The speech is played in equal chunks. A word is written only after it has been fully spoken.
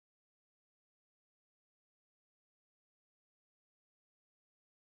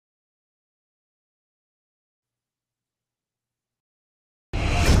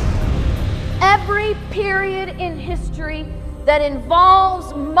period in history that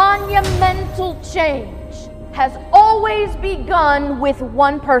involves monumental change has always begun with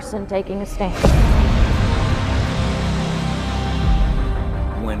one person taking a stand.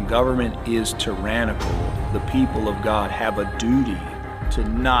 When government is tyrannical, the people of God have a duty to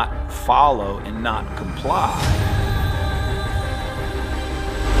not follow and not comply.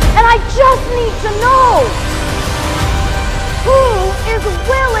 And I just need to know who is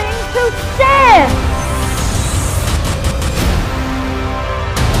willing to stand.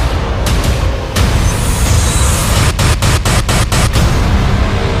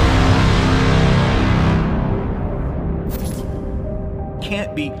 It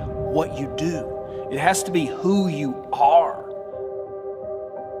can't be what you do. It has to be who you are.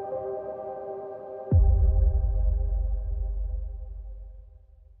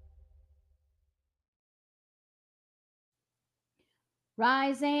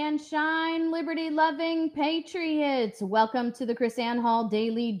 Rise and shine, liberty-loving patriots. Welcome to the KrisAnne Hall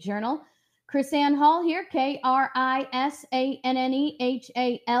Daily Journal. KrisAnne Hall here,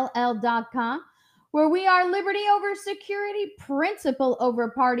 KrisAnnehall.com, where we are liberty over security, principle over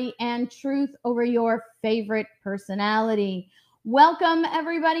party, and truth over your favorite personality. Welcome,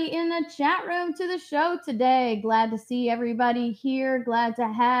 everybody in the chat room, to the show today. Glad to see everybody here. Glad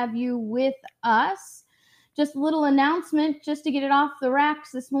to have you with us. Just a little announcement just to get it off the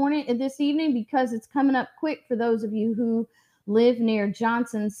racks this evening, because it's coming up quick for those of you who live near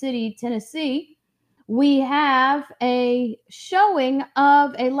Johnson City, Tennessee. We have a showing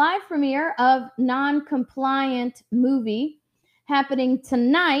of a live premiere of Non-Compliant movie happening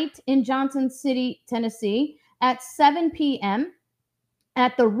tonight in Johnson City, Tennessee at 7 p.m.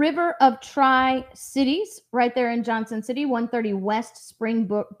 at the River of Tri-Cities right there in Johnson City, 130 West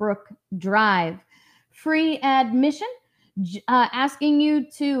Springbrook Drive. Free admission, asking you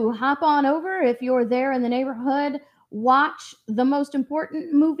to hop on over if you're there in the neighborhood. Watch the most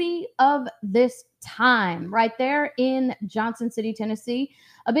important movie of this time right there in Johnson City, Tennessee.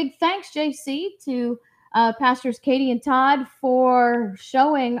 A big thanks, JC, to Pastors Katie and Todd for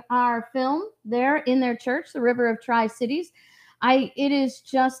showing our film there in their church, the River of Tri-Cities. It is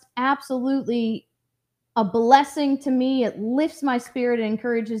just absolutely a blessing to me. It lifts my spirit and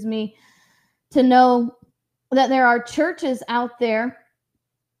encourages me to know that there are churches out there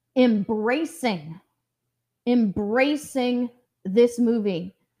embracing this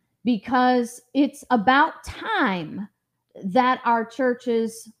movie, because it's about time that our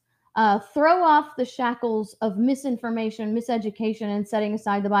churches throw off the shackles of misinformation, miseducation, and setting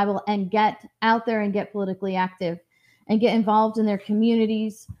aside the Bible, and get out there and get politically active and get involved in their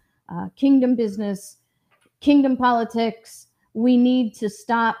communities, kingdom business, kingdom politics. We need to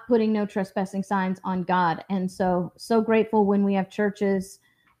stop putting no trespassing signs on God. And so grateful when we have churches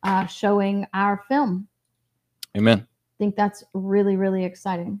showing our film. Amen. I think that's really, really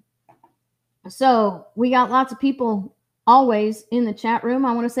exciting. So we got lots of people always in the chat room.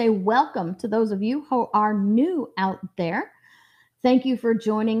 I want to say welcome to those of you who are new out there. Thank you for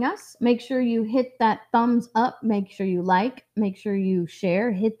joining us. Make sure you hit that thumbs up. Make sure you like. Make sure you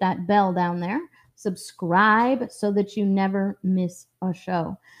share. Hit that bell down there. Subscribe so that you never miss a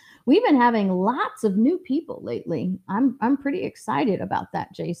show. We've been having lots of new people lately. I'm pretty excited about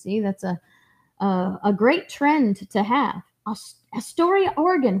that, JC. That's a great trend to have. Astoria,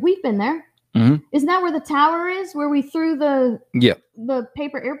 Oregon. We've been there. Mm-hmm. Isn't that where the tower is, where we threw the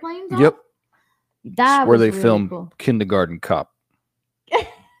paper airplanes off? Yep. That's where they really filmed cool. Kindergarten Cop.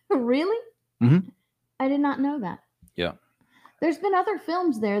 Really? Mm-hmm. I did not know that. Yeah. There's been other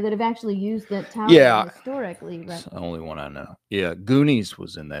films there that have actually used that tower historically. But... It's the only one I know. Yeah, Goonies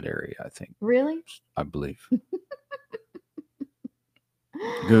was in that area, I think. Really? I believe.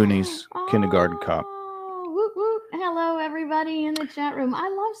 Goonies, Kindergarten Cop. Whoop, whoop. Hello, everybody in the chat room. I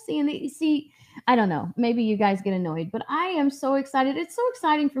love seeing that. You see, I don't know. Maybe you guys get annoyed, but I am so excited. It's so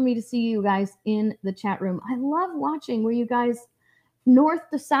exciting for me to see you guys in the chat room. I love watching where you guys,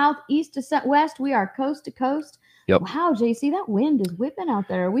 north to south, east to west, we are coast to coast. Yep. Wow, JC, that wind is whipping out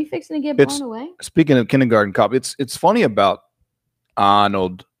there. Are we fixing to get blown away? Speaking of Kindergarten Cop, it's funny about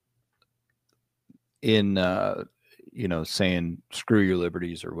Arnold in saying screw your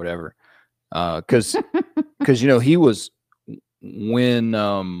liberties or whatever, because he was, when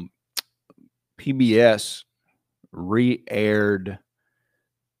PBS re-aired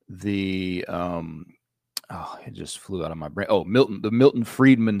the it just flew out of my brain. Oh, the Milton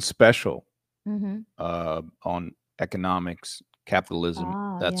Friedman special. Mm-hmm. On economics,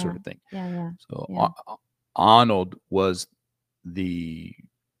 capitalism, that sort of thing. Yeah. So Arnold was I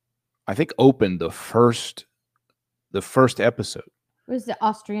think opened the first episode. Was the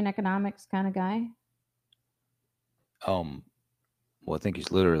Austrian economics kind of guy? Well, I think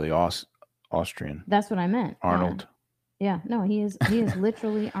he's literally Austrian. That's what I meant. Arnold. Yeah. No, he is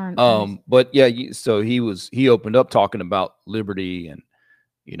literally Arnold. But yeah, so he opened up talking about liberty and,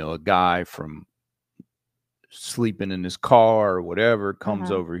 a guy from sleeping in his car or whatever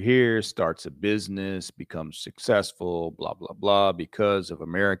comes over here, starts a business, becomes successful, blah, blah, blah, because of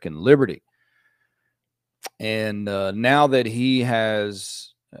American liberty. And now that he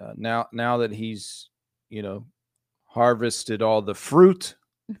has, now that he's, harvested all the fruit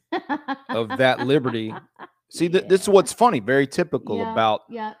of that liberty. See, this is what's funny, very typical about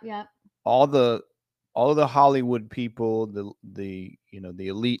all the Hollywood people, the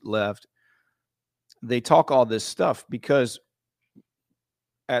elite left. They talk all this stuff because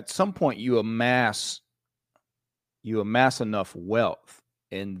at some point you amass enough wealth,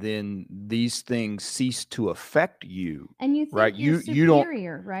 and then these things cease to affect you. And you think right? you're you don't,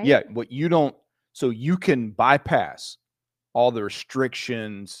 right? Yeah, but you don't. So you can bypass all the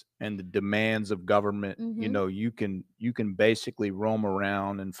restrictions and the demands of government. You can basically roam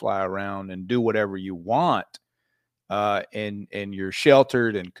around and fly around and do whatever you want, and you're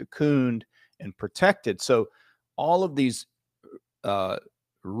sheltered and cocooned and protected. So all of these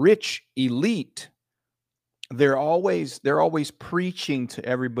rich elite, they're always preaching to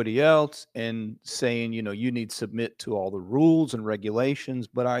everybody else and saying, you need to submit to all the rules and regulations.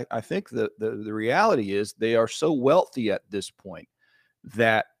 But I think the reality is they are so wealthy at this point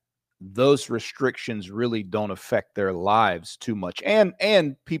that those restrictions really don't affect their lives too much.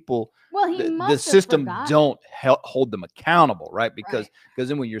 And people, the system don't hold them accountable, right? Because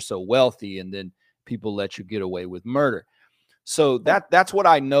then when you're so wealthy and then people let you get away with murder. So that's what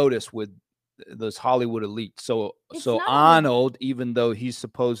I noticed with those Hollywood elites. So Arnold, even though he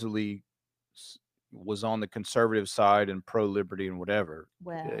supposedly was on the conservative side and pro-liberty and whatever,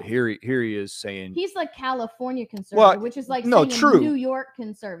 here he is saying he's like California conservative, which is like saying a New York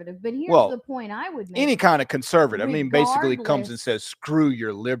conservative. But here's the point I would make: any kind of conservative, basically comes and says, "Screw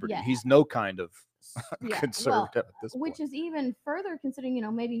your liberty." Yeah. He's no kind of conservative at this point. Which is even further considering,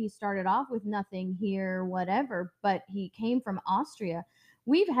 maybe he started off with nothing here, whatever, but he came from Austria.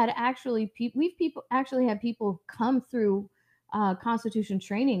 We've actually had people come through Constitution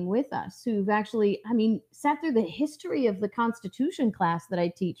training with us who've actually, sat through the history of the Constitution class that I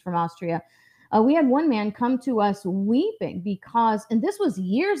teach from Austria. We had one man come to us weeping because, and this was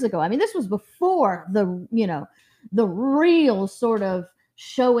years ago. This was before the real sort of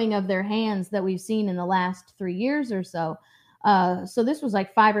showing of their hands that we've seen in the last 3 years or so. So this was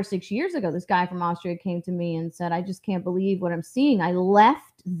like 5 or 6 years ago. This guy from Austria came to me and said, "I just can't believe what I'm seeing. I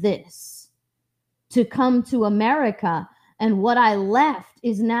left this to come to America, and what I left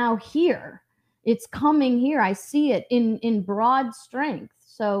is now here. It's coming here. I see it in broad strength."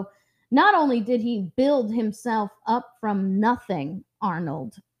 So not only did he build himself up from nothing,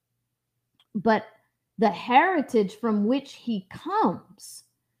 Arnold, but the heritage from which he comes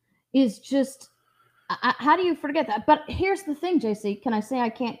is just, how do you forget that? But here's the thing, JC. Can I say I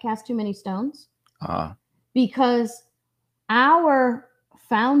can't cast too many stones? Because our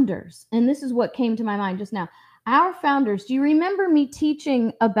founders, and this is what came to my mind just now, our founders, do you remember me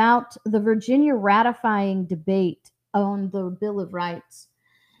teaching about the Virginia ratifying debate on the Bill of Rights?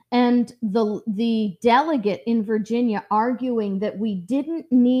 And the delegate in Virginia arguing that we didn't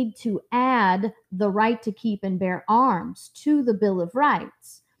need to add the right to keep and bear arms to the Bill of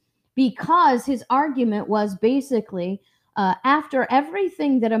Rights, because his argument was basically, after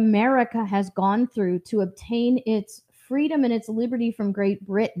everything that America has gone through to obtain its freedom and its liberty from Great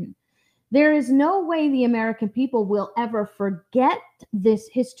Britain, there is no way the American people will ever forget this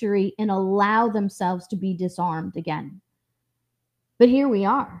history and allow themselves to be disarmed again. But here we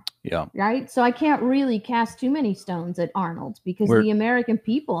are. Yeah. Right? So I can't really cast too many stones at Arnold because the American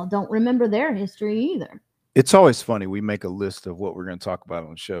people don't remember their history either. It's always funny. We make a list of what we're going to talk about on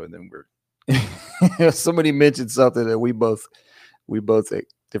the show, and then somebody mentioned something that we both at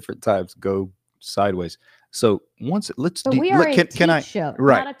different times go sideways. So we are a teach show,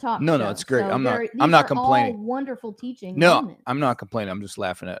 right? Not a talk no, show. It's great. So I'm not complaining. All wonderful teaching. No, moments. I'm not complaining. I'm just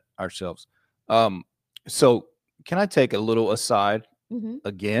laughing at ourselves. So can I take a little aside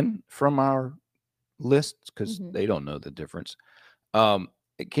again from our lists, because they don't know the difference?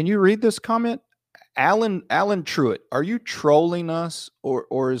 Can you read this comment? Alan Truitt, are you trolling us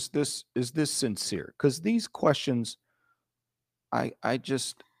or is this sincere? Because these questions, I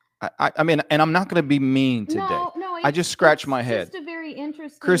mean, and I'm not going to be mean today. No, I just scratch my head. It's just a very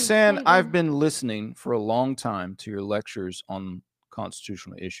interesting KrisAnne, statement. I've been listening for a long time to your lectures on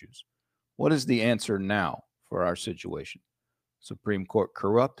constitutional issues. What is the answer now for our situation? Supreme Court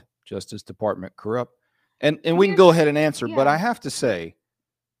corrupt, Justice Department corrupt, And we can go ahead and answer, but yeah. I have to say,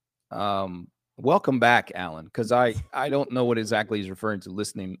 welcome back, Alan, because I don't know what exactly he's referring to,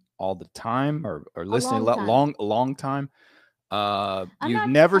 listening all the time or listening a long time. You've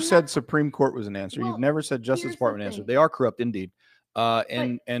never said Supreme Court was an answer. You've never said Justice Department answer. They are corrupt indeed.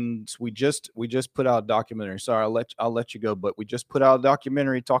 And we just put out a documentary. Sorry, I'll let you go, but we just put out a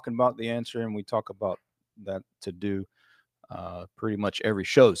documentary talking about the answer, and we talk about that to do pretty much every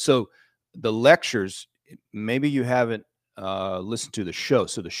show. So the lectures, maybe you haven't listened to the show.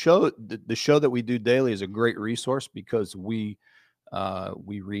 So the show that we do daily is a great resource because we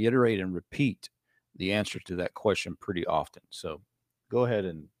reiterate and repeat the answer to that question pretty often. So go ahead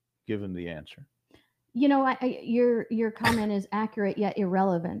and give him the answer. You know, your comment is accurate yet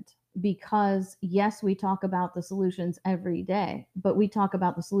irrelevant, because yes, we talk about the solutions every day, but we talk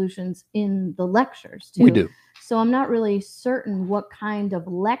about the solutions in the lectures too. We do. So I'm not really certain what kind of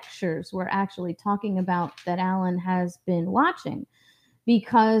lectures we're actually talking about that Alan has been watching,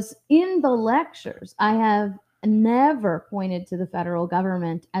 because in the lectures, I have never pointed to the federal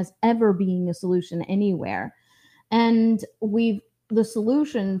government as ever being a solution anywhere. And the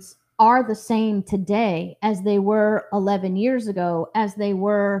solutions are the same today as they were 11 years ago, as they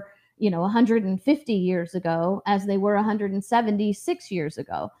were, 150 years ago, as they were 176 years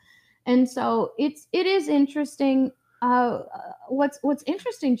ago. And so it is interesting. What's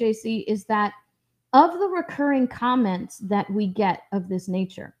interesting, JC, is that of the recurring comments that we get of this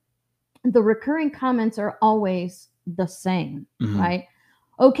nature, the recurring comments are always the same, right?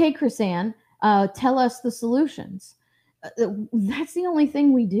 Okay, KrisAnne, tell us the solutions. That's the only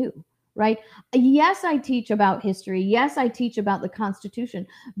thing we do, right? Yes, I teach about history. Yes, I teach about the Constitution,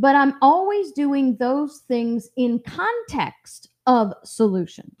 but I'm always doing those things in context of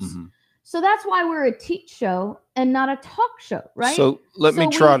solutions. So that's why we're a teach show and not a talk show, right? So let me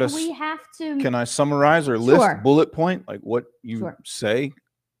try to. We have to. Can I summarize or list bullet point like what you say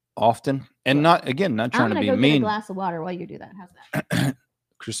often, and not trying to be mean. I'm gonna go get a glass of water while you do that. How's that?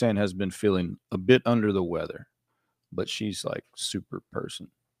 KrisAnne has been feeling a bit under the weather, but she's like super person.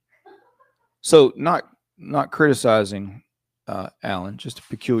 So not criticizing Alan, just a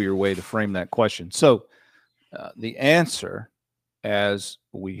peculiar way to frame that question. So the answer, as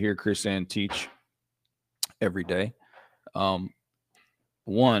we hear KrisAnne teach every day,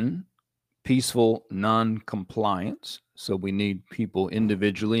 one, peaceful non-compliance. So we need people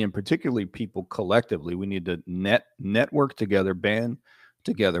individually and particularly people collectively. We need to network together, band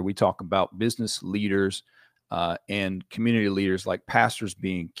together. We talk about business leaders and community leaders like pastors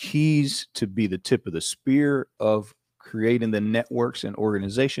being keys to be the tip of the spear of creating the networks and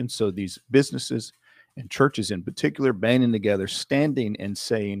organizations. So these businesses and churches in particular banding together, standing and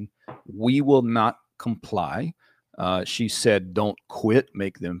saying, we will not comply. She said, don't quit,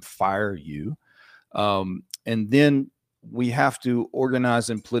 make them fire you. And then we have to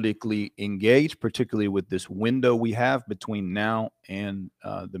organize and politically engage, particularly with this window we have between now and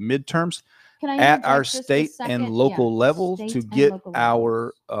the midterms at our state and local level to get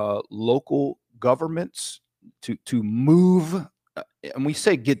our local governments to move. And we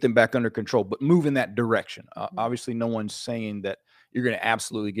say get them back under control, but move in that direction. Obviously, no one's saying that you're going to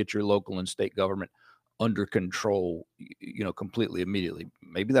absolutely get your local and state government under control, completely immediately.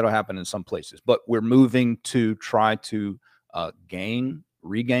 Lomaybe that'll happen in some places, but we're moving to try to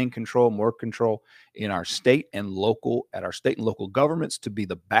regain control, more control in our state and local governments to be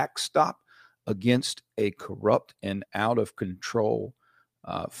the backstop against a corrupt and out of control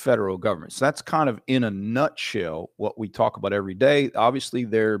federal government. So that's kind of in a nutshell what we talk about every day. Obviously,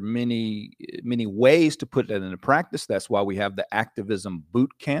 there are many ways to put that into practice. That's why we have the activism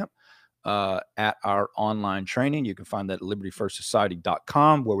boot camp at our online training. You can find that at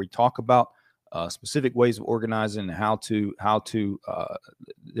libertyfirstsociety.com, where we talk about specific ways of organizing and how to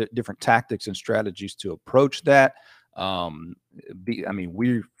different tactics and strategies to approach that. For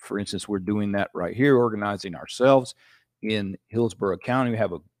instance, we're doing that right here, organizing ourselves in Hillsborough County. We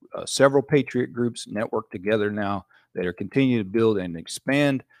have several Patriot groups networked together now that are continuing to build and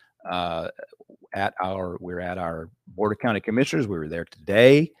expand. We're at our Board of County Commissioners. We were there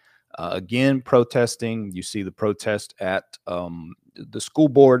today. Again, protesting. You see the protest at the school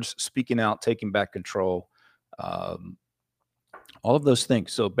boards, speaking out, taking back control, all of those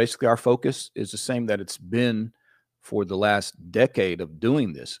things. So basically our focus is the same that it's been for the last decade of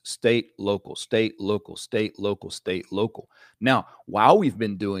doing this: state, local, state, local, state, local, state, local. Now, while we've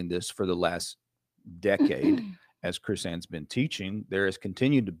been doing this for the last decade, as KrisAnne's been teaching, there has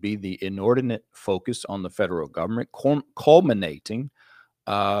continued to be the inordinate focus on the federal government, culminating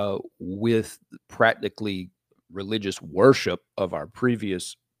with practically religious worship of our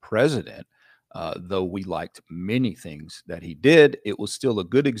previous president, Though we liked many things that he did, it was still a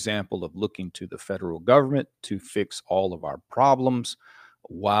good example of looking to the federal government to fix all of our problems.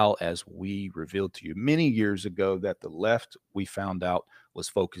 While, as we revealed to you many years ago, that the left, we found out, was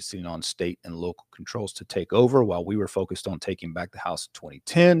focusing on state and local controls to take over, while we were focused on taking back the House in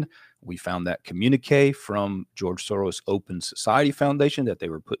 2010. We found that communique from George Soros' Open Society Foundation that they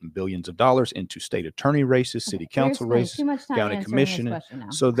were putting billions of dollars into state attorney races, city council races, too much time county answering commission. this question now.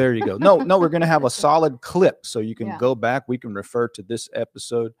 So there you go. No, we're going to have a solid clip so you can Yeah. go back. We can refer to this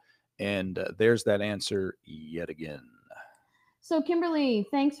episode, and there's that answer yet again. So Kimberly,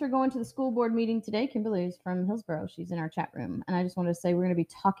 thanks for going to the school board meeting today. Kimberly is from Hillsborough. She's in our chat room. And I just wanted to say we're going to be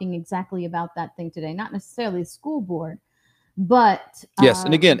talking exactly about that thing today. Not necessarily the school board, but yes.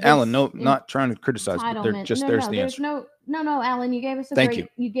 And again, Alan, no, not trying to criticize, but there's the answer. No, Alan, you gave us a Thank great,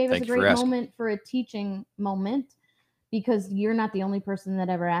 you gave us a great moment for a teaching moment, because you're not the only person that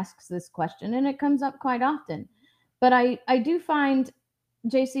ever asks this question, and it comes up quite often. But I do find,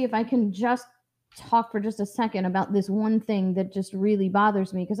 JC, if I can just talk for just a second about this one thing that just really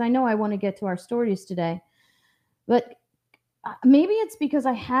bothers me, because I know I want to get to our stories today, but maybe it's because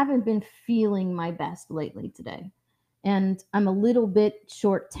I haven't been feeling my best lately today, and I'm a little bit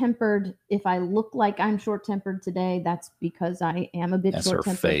short-tempered. If I look like I'm short-tempered today, that's because I am a bit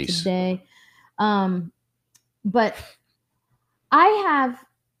short-tempered today. But I have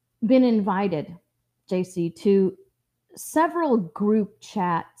been invited, JC, to several group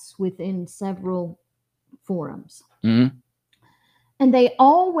chats within several forums. Mm-hmm. And they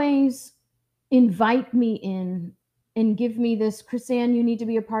always invite me in and give me this, KrisAnne, you need to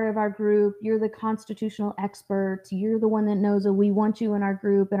be a part of our group. You're the constitutional expert. You're the one that knows that we want you in our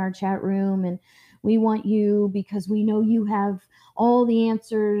group, in our chat room. And we want you because we know you have all the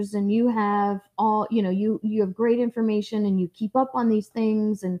answers, and you have all, you have great information, and you keep up on these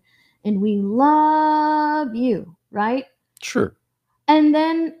things, and we love you. Right? Sure. And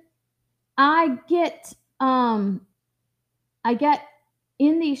then I get in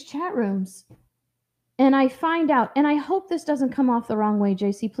these chat rooms, and I find out, and I hope this doesn't come off the wrong way,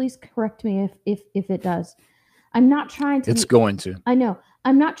 JC, please correct me if it does. I'm not trying to. It's going to. I know.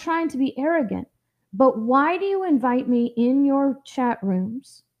 I'm not trying to be arrogant, but why do you invite me in your chat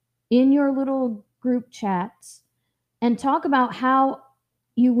rooms, in your little group chats, and talk about how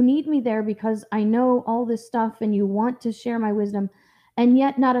you need me there because I know all this stuff and you want to share my wisdom, and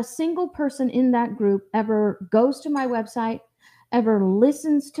yet not a single person in that group ever goes to my website, ever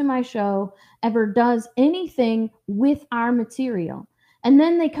listens to my show, ever does anything with our material? And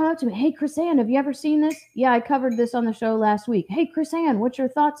then they come up to me, hey, KrisAnne, have you ever seen this? Yeah, I covered this on the show last week. Hey, KrisAnne, what's your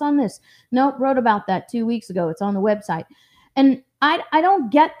thoughts on this? Nope, wrote about that 2 weeks ago. It's on the website. And I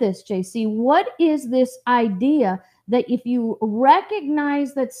don't get this, JC. What is this idea that if you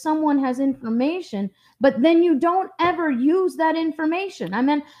recognize that someone has information, but then you don't ever use that information? I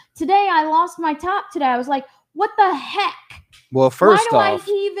mean, today I lost my top today. I was like, what the heck? Well, first off, why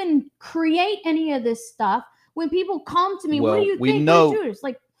do I even create any of this stuff when people come to me? What do you think? It's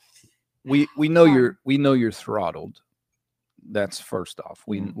like, we know you're throttled. That's first off.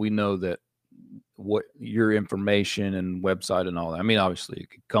 We know that what your information and website and all that. I mean, obviously it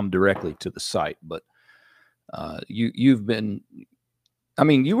could come directly to the site, but you've been, I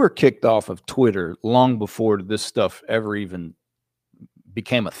mean, you were kicked off of Twitter long before this stuff ever even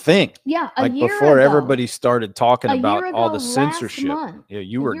became a thing. Yeah, like before everybody started talking about all the censorship. Yeah,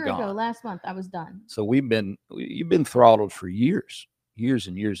 you were gone. A year ago, last month, I was done. So you've been throttled for years and years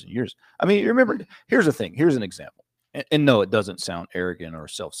and years. I mean, you remember, here's the thing. Here's an example. And no, it doesn't sound arrogant or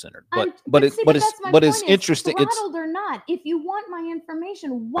self-centered, but it's interesting. Throttled or not, if you want my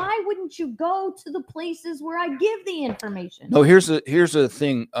information, why wouldn't you go to the places where I give the information? No, here's a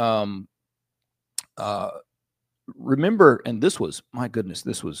thing. Remember, and this was, my goodness,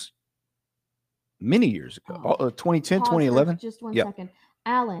 this was many years ago, 2010, 2011. Just one second.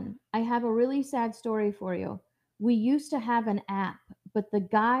 Alan, I have a really sad story for you. We used to have an app, but the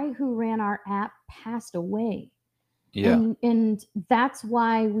guy who ran our app passed away. Yeah. And that's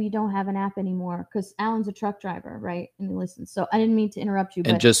why we don't have an app anymore, because Alan's a truck driver, right? And he listens. So I didn't mean to interrupt you.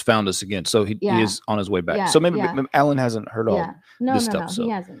 And just found us again. So he is on his way back. Yeah, so maybe Alan hasn't heard all this stuff. No, he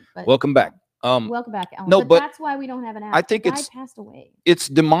hasn't. But welcome back. Welcome back, Alan. No, but that's why we don't have an app. I think passed away. It's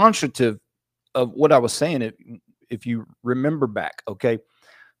demonstrative of what I was saying. If you remember back, okay,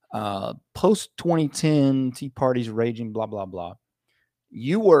 post 2010, Tea Party's raging, blah blah blah.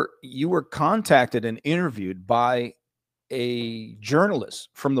 You were contacted and interviewed by a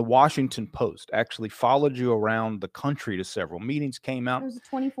journalist from the Washington Post. Actually followed you around the country to several meetings. Came out. It was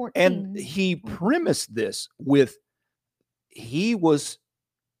 2014, and he premised this with he was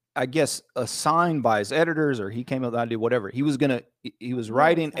I guess, assigned by his editors, or he came up with the idea, whatever. He was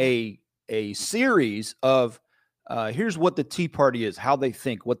writing a series of here's what the Tea Party is, how they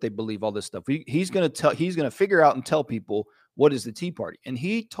think, what they believe, all this stuff. He's going to figure out and tell people what is the Tea Party. And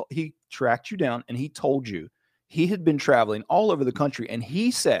he tracked you down, and he told you he had been traveling all over the country. And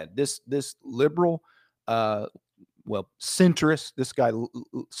he said, this liberal, centrist, this guy,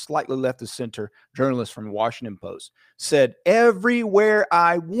 slightly left of center journalist from Washington Post, said, everywhere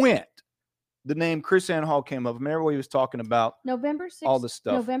I went, the name KrisAnne Hall came up. Remember what he was talking about? November 6th, all the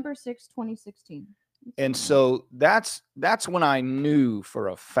stuff. November 6th, 2016. And so that's when I knew for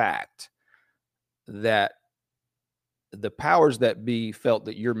a fact that the powers that be felt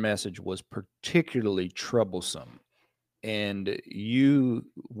that your message was particularly troublesome. And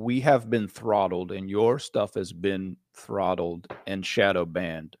we have been throttled, and your stuff has been throttled and shadow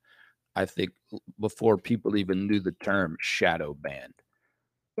banned, I think, before people even knew the term shadow banned.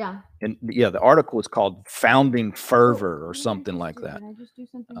 Yeah. And the article was called Founding Fervor or something like that. Did I just do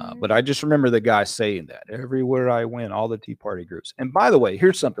something but I just remember the guy saying that everywhere I went, all the Tea Party groups. And by the way,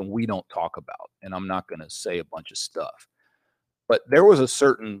 here's something we don't talk about, and I'm not going to say a bunch of stuff, but there was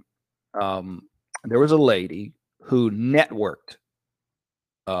there was a lady who networked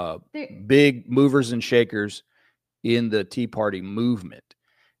big movers and shakers in the Tea Party movement.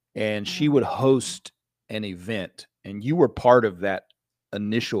 And she would host an event, and you were part of that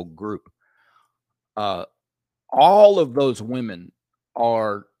initial group. All of those women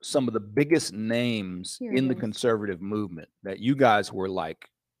are some of the biggest names in the conservative movement, that you guys were like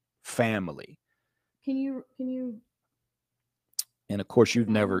family. Can you And of course, you've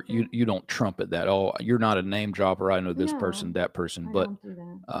never, you don't trumpet that. Oh, you're not a name dropper. I know this person, that person, but don't do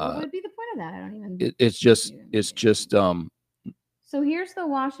that. What would be the point of that? I don't even. It's just. So here's the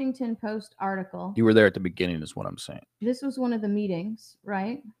Washington Post article. You were there at the beginning, is what I'm saying. This was one of the meetings,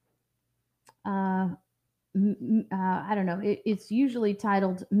 right? I don't know. It's usually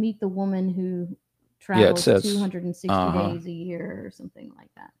titled "Meet the Woman Who Travels 260 days a year" or something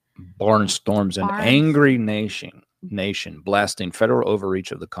like that. Barnstorms an angry nation blasting federal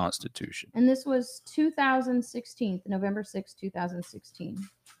overreach of the Constitution. And this was 2016, November 6, 2016.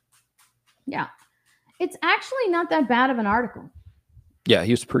 Yeah. It's actually not that bad of an article. Yeah,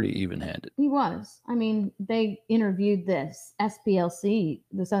 he was pretty even-handed. He was. I mean, they interviewed this SPLC,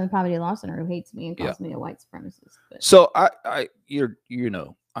 the Southern Poverty Law Center, who hates me and calls me a white supremacist. But. So I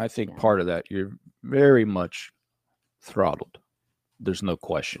think part of that, you're very much throttled. There's no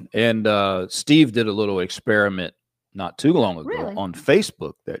question. And Steve did a little experiment not too long ago on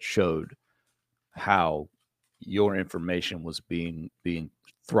Facebook that showed how your information was being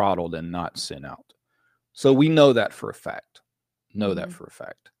throttled and not sent out. So we know that for a fact.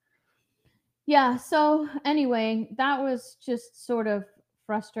 Yeah. So anyway, that was just sort of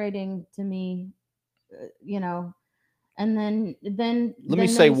frustrating to me, And then let me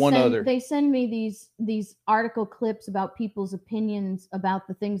say one other. They send me these article clips about people's opinions about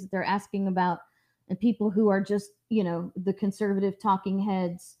the things that they're asking about, and people who are just, the conservative talking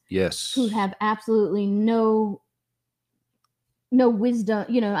heads. Yes. Who have absolutely no wisdom.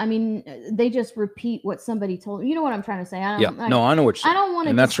 I mean, they just repeat what somebody told. You know what I'm trying to say? I know what you're saying. I don't want to.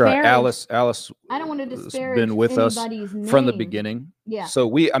 And that's right. Alice. I don't want to disparage. Been with us name. From the beginning. Yeah. So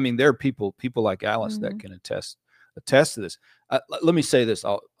there are people like Alice that can attest to this. Let me say this.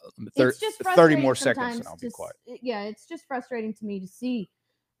 30 more seconds and I'll be quiet. Yeah, it's just frustrating to me to see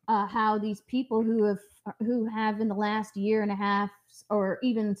how these people who have in the last year and a half, or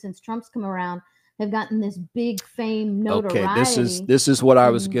even since Trump's come around, have gotten this big fame, notoriety. Okay, this is what I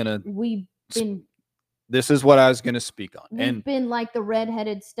was gonna. This is what I was gonna speak on. We've been like the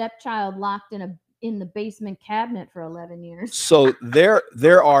redheaded stepchild locked in the basement cabinet for 11 years. So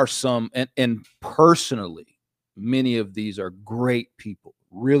there are some, and personally, many of these are great people,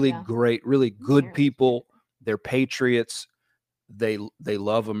 really great, really good people. They're patriots. They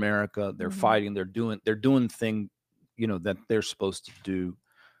love America. They're fighting. They're doing thing, that they're supposed to do.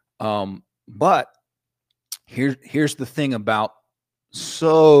 But here's the thing about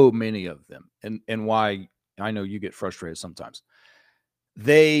so many of them, and why I know you get frustrated sometimes.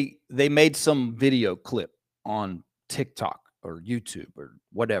 They made some video clip on TikTok or YouTube or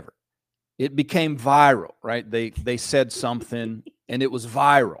whatever. It became viral, right? They said something and it was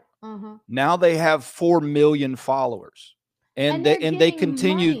viral. Now they have 4 million followers, and they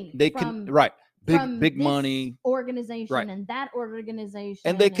continue. Big money organization and that organization,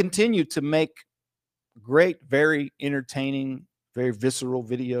 and they continue to make great, very entertaining, very visceral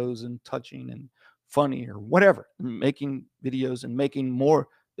videos and touching and funny or whatever, making videos and making more.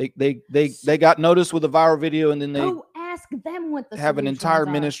 They got noticed with a viral video, and then they ask them what the have an solutions entire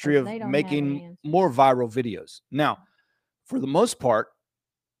are, ministry 'cause of they don't have any making answers. more viral videos. Now, for the most part,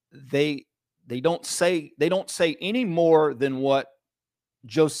 they don't say any more than what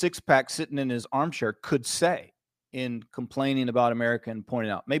Joe Sixpack sitting in his armchair could say in complaining about America and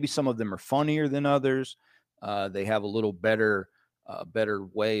pointing out. Maybe some of them are funnier than others. They have a little better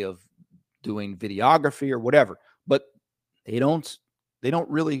way of doing videography or whatever, but they don't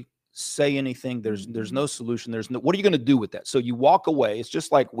really say anything. There's no solution. There's no, what are you going to do with that? So you walk away. It's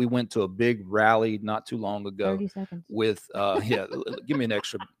just like we went to a big rally not too long ago 30 seconds. with give me an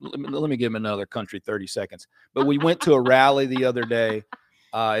extra, let me give him another country 30 seconds. But we went to a rally the other day.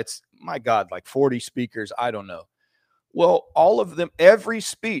 It's, my God, like 40 speakers. I don't know. Well, all of them, every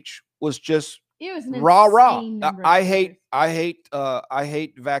speech was just It was an rah rah. insane number of I speakers.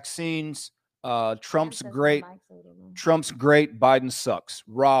 hate vaccines. Trump's Access great. my mic so they don't- Trump's great. Biden sucks.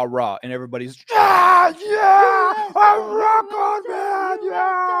 Rah rah, and everybody's yeah, I'm rock on, man,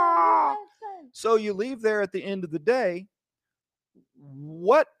 yeah. So you leave there at the end of the day.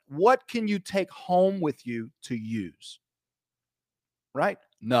 What can you take home with you to use? Right?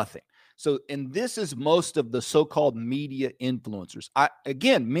 Nothing. So, and this is most of the so-called media influencers.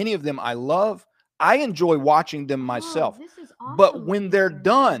 Again, many of them I love. I enjoy watching them myself. Oh, this is awesome But when right they're here,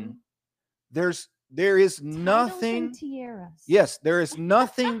 done, man. there is Titles nothing. and tiaras. Yes, there is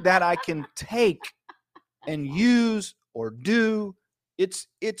nothing that I can take and use or do. It's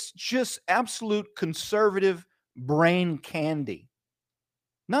just absolute conservative brain candy.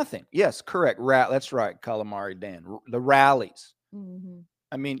 Nothing. Yes, correct. That's right, Calamari Dan. The rallies. Mm-hmm.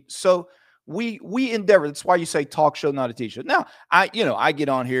 I mean, so we endeavor. That's why you say talk show, not a t-shirt. Now, I get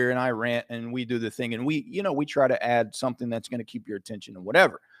on here and I rant and we do the thing and we try to add something that's going to keep your attention and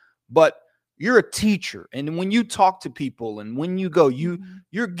whatever. But you're a teacher, and when you talk to people and when you go,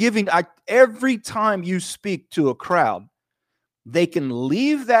 you're giving. Every time you speak to a crowd, they can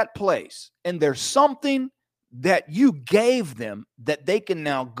leave that place and there's something that you gave them that they can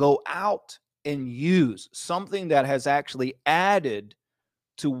now go out and use, something that has actually added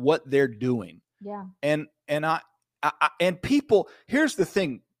to what they're doing. Yeah. And people, here's the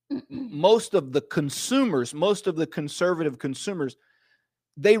thing, most of the conservative consumers,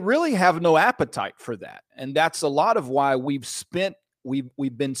 they really have no appetite for that. And that's a lot of why we've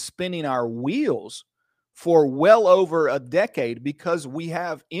been spinning our wheels for well over a decade, because we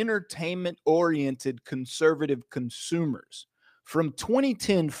have entertainment-oriented conservative consumers. From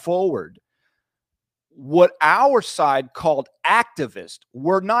 2010 forward, what our side called activists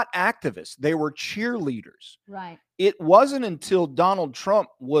were not activists. They were cheerleaders. Right. It wasn't until Donald Trump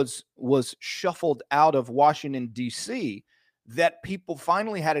was shuffled out of Washington, D.C., that people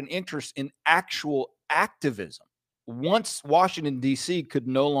finally had an interest in actual activism once Washington, D.C. could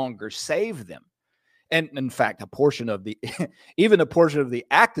no longer save them. And in fact, even a portion of the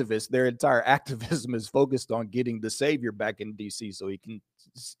activists, their entire activism is focused on getting the savior back in D.C. so he can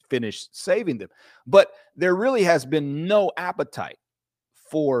finish saving them. But there really has been no appetite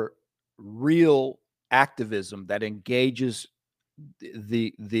for real activism that engages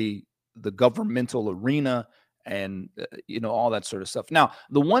the governmental arena and all that sort of stuff. Now,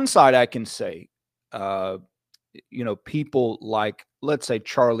 the one side I can say, people like, let's say,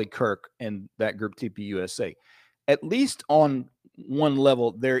 Charlie Kirk and that group TPUSA, at least on one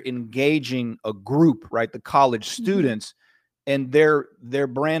level, they're engaging a group, right? The college students, and their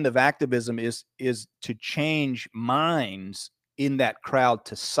brand of activism is to change minds in that crowd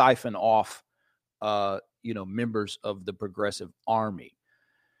to siphon off, members of the Progressive Army.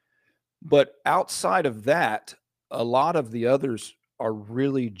 But outside of that, a lot of the others are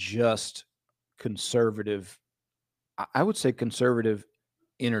really just conservative. I would say conservative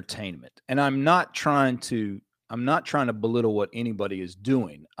entertainment. And I'm not trying to belittle what anybody is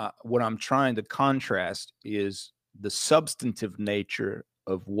doing. What I'm trying to contrast is the substantive nature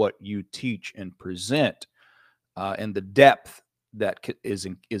of what you teach and present, and the depth that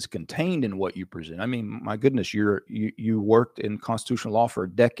is contained in what you present. I mean, my goodness, you worked in constitutional law for a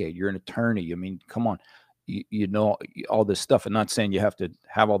decade. You're an attorney. I mean, come on, you know all this stuff. I'm not saying you have to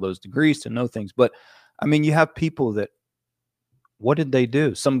have all those degrees to know things, but I mean, you have people that, what did they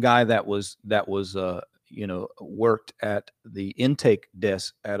do? Some guy that was worked at the intake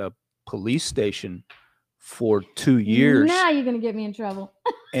desk at a police station for 2 years. Now you're going to get me in trouble.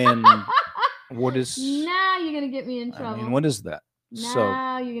 And what is? Now you're going to get me in trouble. I mean, what is that?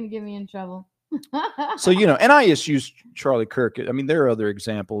 Now you're going to get me in trouble. So, and I just use Charlie Kirk. I mean, there are other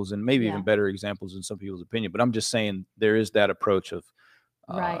examples and maybe even better examples in some people's opinion, but I'm just saying there is that approach of,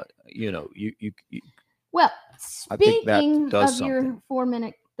 right. I Well, think that speaking does of something. your 4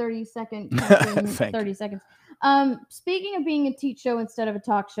 minute, 30 second, 30 seconds, Speaking of being a teach show instead of a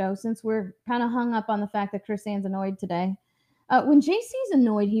talk show, since we're kind of hung up on the fact that KrisAnne's annoyed today, when JC's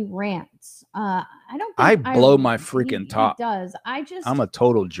annoyed, he rants. I don't. Think I blow my freaking top. He does. I'm a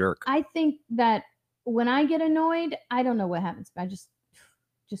total jerk. I think that when I get annoyed, I don't know what happens. I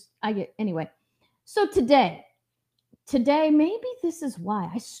I get anyway. So today, maybe this is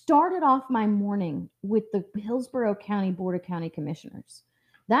why I started off my morning with the Hillsborough County Board of County Commissioners.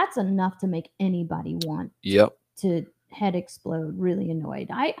 That's enough to make anybody want to head explode, really annoyed.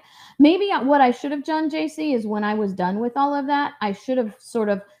 What I should have done, JC, is when I was done with all of that, I should have sort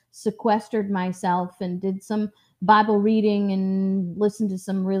of sequestered myself and did some Bible reading and listened to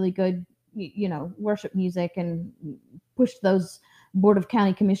some really good, worship music and pushed those Board of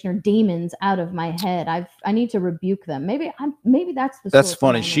County Commissioner demons out of my head. I need to rebuke them. Maybe that's the. That's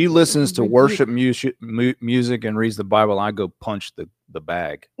funny. She listens to worship music and reads the Bible. I go punch the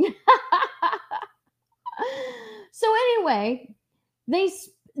bag. So anyway, the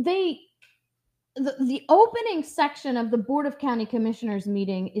opening section of the Board of County Commissioners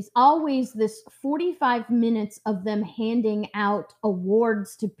meeting is always this 45 minutes of them handing out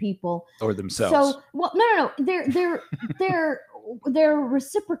awards to people or themselves. So, well, no. They're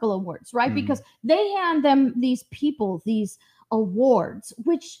reciprocal awards, right? Because they hand them these awards,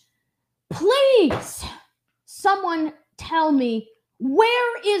 which, please, someone tell me,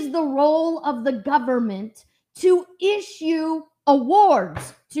 where is the role of the government to issue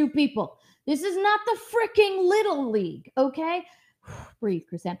awards to people? This is not the freaking Little League, okay? Breathe,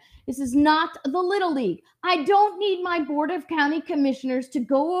 KrisAnne. This is not the Little League. I don't need my Board of County Commissioners to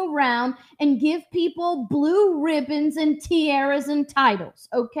go around and give people blue ribbons and tiaras and titles,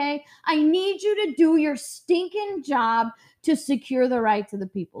 okay? I need you to do your stinking job to secure the rights of the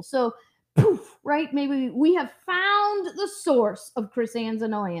people. So, poof, right? Maybe we have found the source of KrisAnne's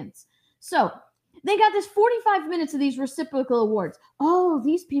annoyance. So, they got this 45 minutes of these reciprocal awards. Oh,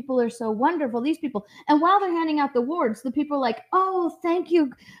 these people are so wonderful, these people. And while they're handing out the awards, the people are like, oh, thank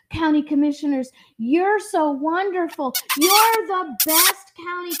you, county commissioners. You're so wonderful. You're the best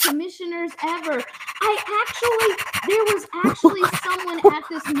county commissioners ever. There was actually someone at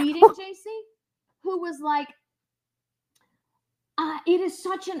this meeting, JC, who was like, it is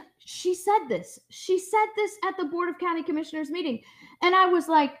such an, she said this at the Board of County Commissioners meeting. And I was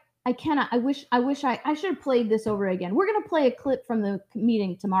like, I cannot. I wish I should have played this over again. We're going to play a clip from the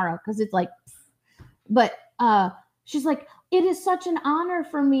meeting tomorrow because it's like, but she's like, it is such an honor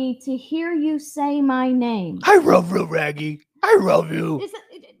for me to hear you say my name. I love you, Raggy. I love you.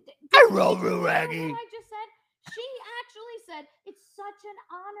 I love you, Raggy. I just said, she actually said, it's such an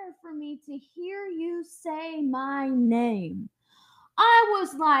honor for me to hear you say my name. I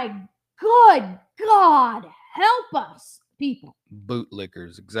was like, good God, help us, people.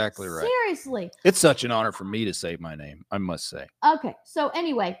 Bootlickers, exactly right. Seriously. It's such an honor for me to say my name, I must say. Okay, so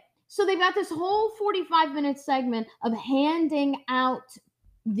anyway, so they've got this whole 45-minute segment of handing out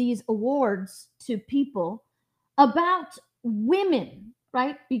these awards to people about women,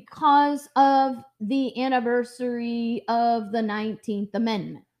 right? Because of the anniversary of the 19th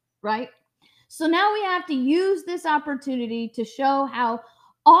Amendment, right? So now we have to use this opportunity to show how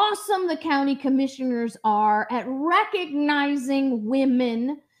awesome the county commissioners are at recognizing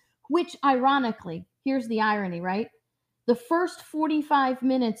women, which ironically, here's the irony, right? The first 45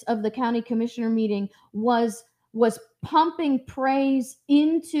 minutes of the county commissioner meeting was pumping praise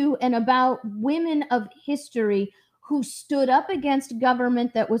into and about women of history who stood up against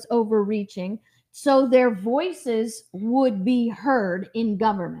government that was overreaching so their voices would be heard in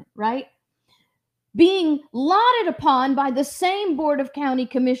government, right? Being lauded upon by the same Board of County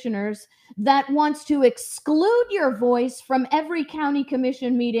Commissioners that wants to exclude your voice from every county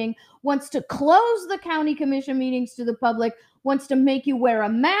commission meeting, wants to close the county commission meetings to the public, wants to make you wear a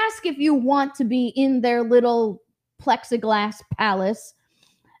mask if you want to be in their little plexiglass palace.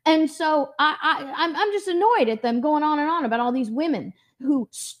 And so I'm just annoyed at them going on and on about all these women who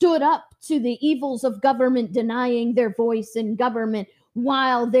stood up to the evils of government denying their voice in government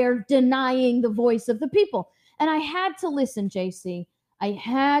while they're denying the voice of the people. And I had to listen, JC. I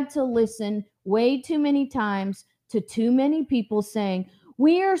had to listen way too many times to too many people saying,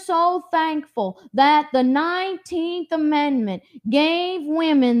 we are so thankful that the 19th Amendment gave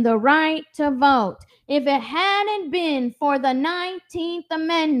women the right to vote. If it hadn't been for the 19th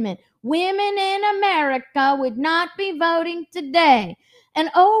Amendment, women in America would not be voting today. And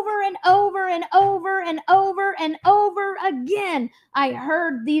over and over and over and over and over again, I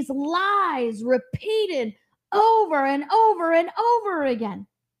heard these lies repeated over and over and over again.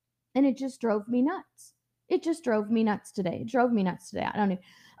 And it just drove me nuts. It just drove me nuts today. I don't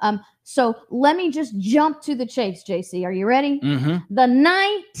know. So let me just jump to the chase, JC. Are you ready? Mm-hmm. The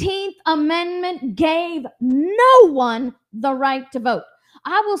 19th Amendment gave no one the right to vote.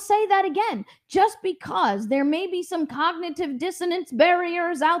 I will say that again, just because there may be some cognitive dissonance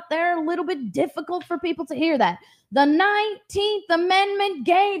barriers out there, a little bit difficult for people to hear that. The 19th Amendment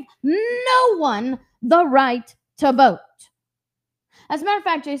gave no one the right to vote. As a matter of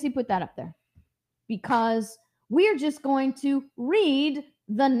fact, JC put that up there because we're just going to read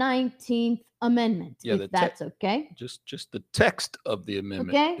the 19th Amendment, if that's okay. Just the text of the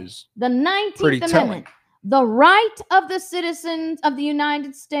amendment is the 19th pretty Amendment. telling. The right of the citizens of the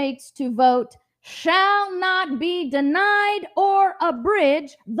United States to vote shall not be denied or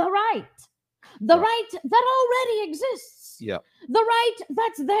abridge the right. The right that already exists. Yeah. The right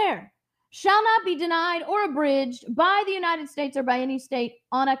that's there shall not be denied or abridged by the United States or by any state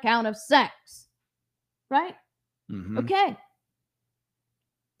on account of sex. Right? Mm-hmm. Okay.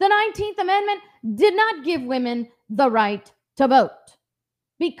 The 19th Amendment did not give women the right to vote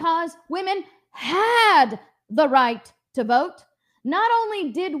because women had the right to vote. Not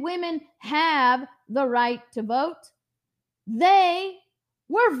only did women have the right to vote, they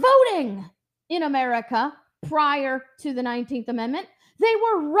were voting in America prior to the 19th Amendment. They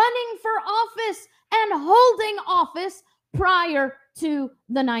were running for office and holding office prior to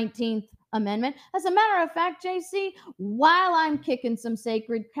the 19th Amendment. As a matter of fact, JC, while I'm kicking some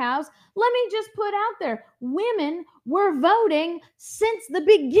sacred cows, let me just put out there, women were voting since the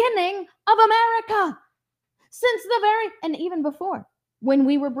beginning of America. Since the and even before, when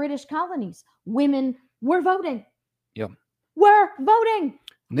we were British colonies, women were voting. Yep. We're voting.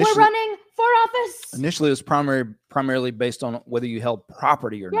 We're running for office. Initially, it was primarily based on whether you held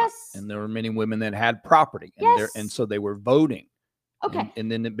property or not. And there were many women that had property. And so they were voting. Okay.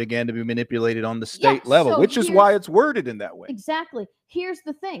 And then it began to be manipulated on the state level, which is why it's worded in that way. Exactly. Here's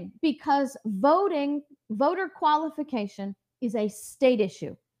the thing. Because voter qualification is a state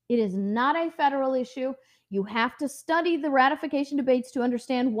issue. It is not a federal issue. You have to study the ratification debates to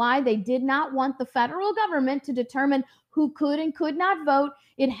understand why they did not want the federal government to determine who could and could not vote.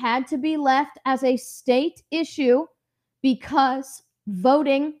 It had to be left as a state issue because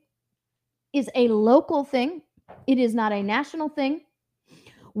voting is a local thing. It is not a national thing.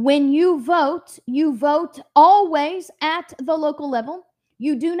 When you vote always at the local level.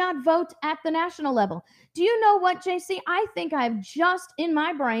 You do not vote at the national level. Do you know what, JC? I think I've just in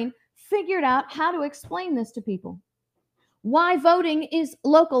my brain figured out how to explain this to people. Why voting is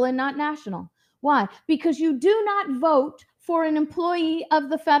local and not national. Why? Because you do not vote for an employee of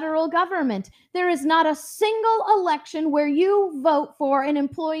the federal government. There is not a single election where you vote for an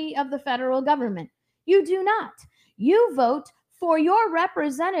employee of the federal government. You do not. You vote for your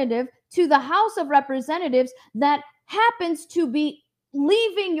representative to the House of Representatives that happens to be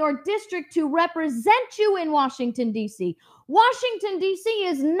leaving your district to represent you in Washington, D.C. Washington, D.C.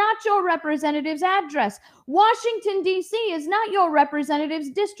 is not your representative's address. Washington, D.C. is not your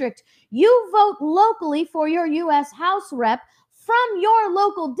representative's district. You vote locally for your U.S. House rep from your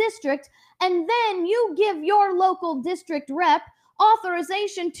local district, and then you give your local district rep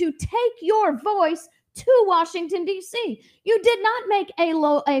authorization to take your voice to Washington, D.C. You did not make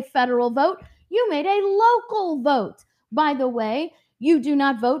a federal vote. You made a local vote. By the way, you do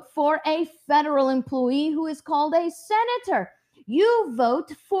not vote for a federal employee who is called a senator. You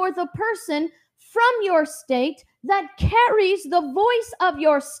vote for the person from your state that carries the voice of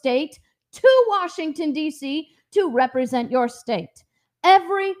your state to Washington, D.C. to represent your state.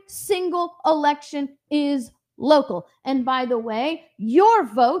 Every single election is local. And by the way, your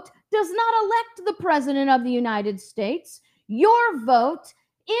vote does not elect the President of the United States. Your vote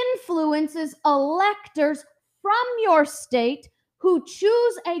influences electors from your state who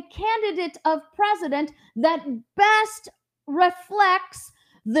choose a candidate of president that best reflects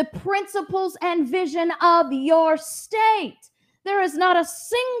the principles and vision of your state. There is not a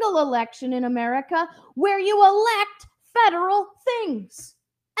single election in America where you elect federal things.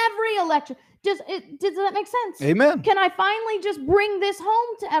 Every election. Does that make sense? Amen. Can I finally just bring this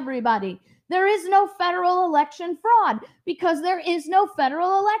home to everybody? There is no federal election fraud because there is no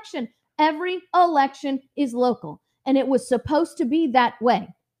federal election. Every election is local. And it was supposed to be that way.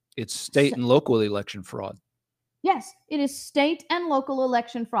 It's state and local election fraud. Yes, it is state and local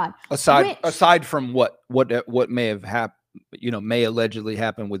election fraud. Aside from what may have may allegedly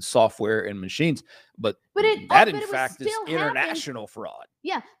happen with software and machines, but it in fact is still international fraud.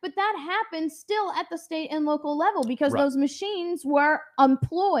 Yeah, but that happens still at the state and local level because Right. those machines were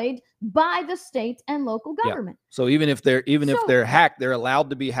employed by the state and local government. Yeah. So even if they're hacked, they're allowed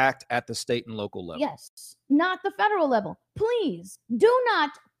to be hacked at the state and local level. Yes, not the federal level. Please do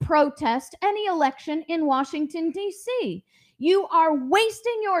not protest any election in Washington, D.C. You are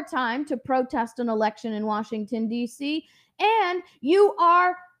wasting your time to protest an election in Washington, D.C., and you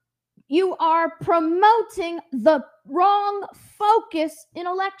are promoting the wrong focus in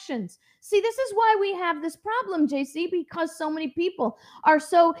elections. See, this is why we have this problem, JC, because so many people are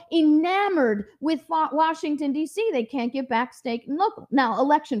so enamored with Washington, D.C., they can't get back state and local. Now,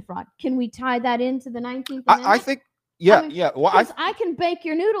 election fraud, can we tie that into the 19th Amendment? I think, yeah. Well, I can bake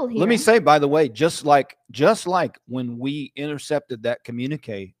your noodle here. Let me say, by the way, just like when we intercepted that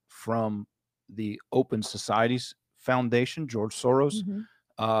communique from the Open Societies Foundation, George Soros,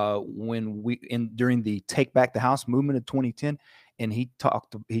 during the Take Back the House movement of 2010, and he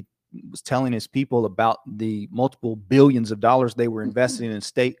was telling his people about the multiple billions of dollars they were investing in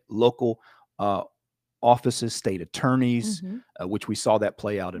state, local offices, state attorneys, which we saw that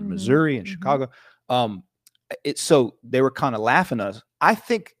play out in Missouri and Chicago. So they were kind of laughing at us. I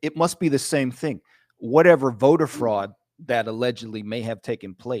think it must be the same thing. Whatever voter fraud that allegedly may have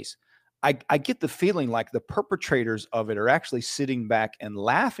taken place, I get the feeling like the perpetrators of it are actually sitting back and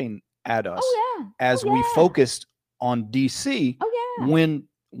laughing at us as we focused on DC when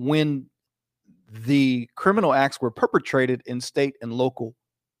the criminal acts were perpetrated in state and local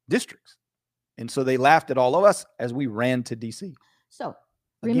districts. And so they laughed at all of us as we ran to DC. So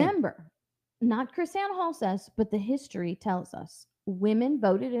remember, not KrisAnne Hall says, but the history tells us women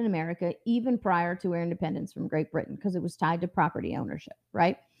voted in America even prior to our independence from Great Britain because it was tied to property ownership,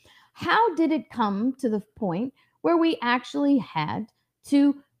 right? How did it come to the point where we actually had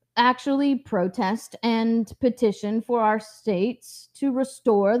to actually protest and petition for our states to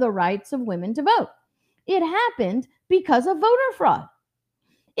restore the rights of women to vote? It happened because of voter fraud.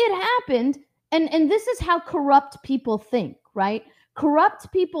 It happened, and this is how corrupt people think, right? Corrupt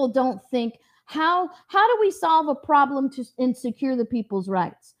people don't think, how do we solve a problem and secure the people's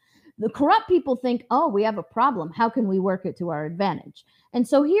rights? The corrupt people think, oh, we have a problem. How can we work it to our advantage? And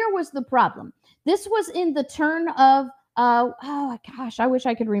so here was the problem. This was in the turn of, oh gosh, I wish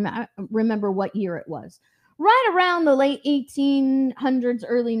I could remember what year it was. Right around the late 1800s,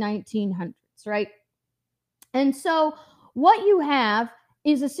 early 1900s, right? And so what you have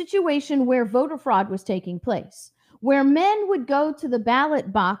is a situation where voter fraud was taking place, where men would go to the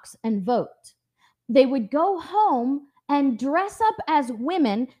ballot box and vote. They would go home and dress up as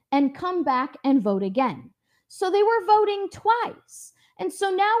women and come back and vote again. So they were voting twice. And so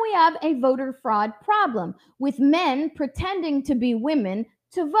now we have a voter fraud problem with men pretending to be women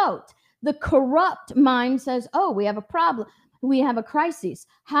to vote. The corrupt mind says, oh, we have a problem. We have a crisis.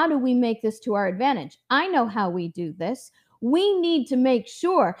 How do we make this to our advantage? I know how we do this. We need to make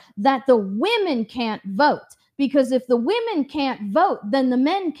sure that the women can't vote. Because if the women can't vote, then the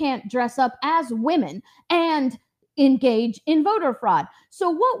men can't dress up as women and engage in voter fraud. So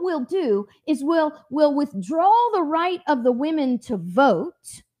what we'll do is we'll withdraw the right of the women to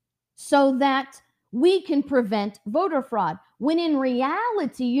vote so that we can prevent voter fraud. When in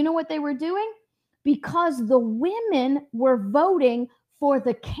reality, you know what they were doing? Because the women were voting for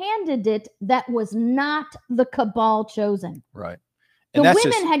the candidate that was not the cabal chosen. Right. And the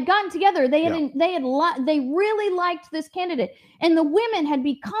women had gotten together. They really liked this candidate, and the women had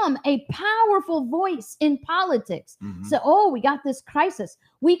become a powerful voice in politics. So, oh, we got this crisis.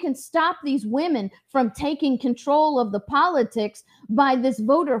 We can stop these women from taking control of the politics by this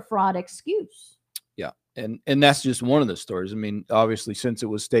voter fraud excuse. Yeah, and that's just one of the stories. I mean, obviously, since it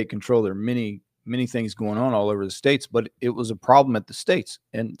was state control, there are many things going on all over the states, but it was a problem at the states.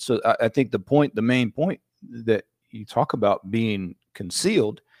 And so, I think the main point that you talk about being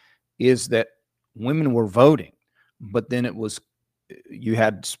concealed is that women were voting, but then you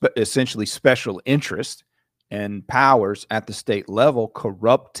had essentially special interest and powers at the state level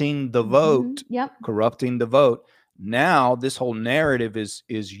corrupting the vote. Corrupting the vote. Now this whole narrative is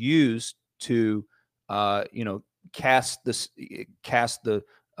used to cast the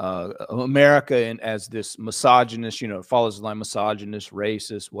America as this misogynist, follows the line misogynist,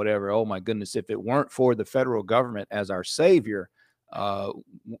 racist, whatever. Oh my goodness, if it weren't for the federal government as our savior,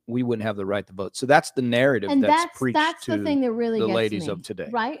 we wouldn't have the right to vote. So that's the narrative that's preached to the thing that really the ladies of today.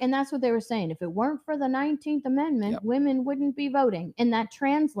 Right. And that's what they were saying. If it weren't for the 19th Amendment, women wouldn't be voting. And that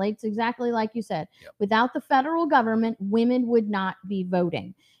translates exactly like you said. Without the federal government, women would not be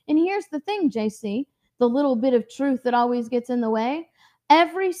voting. And here's the thing, JC, the little bit of truth that always gets in the way.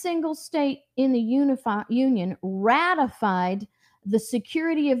 Every single state in the Union ratified the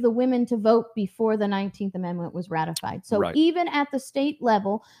security of the women to vote before the 19th Amendment was ratified. So even at the state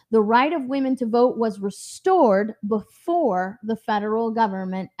level, the right of women to vote was restored before the federal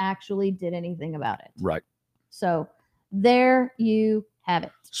government actually did anything about it. Right. So there you have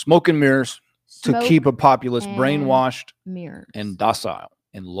it. Smoke and mirrors to keep a populace and brainwashed mirrors. and docile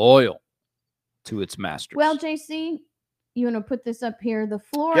and loyal to its masters. Well, JC, you want to put this up here? The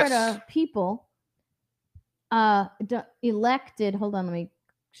Florida people elected. Hold on, let me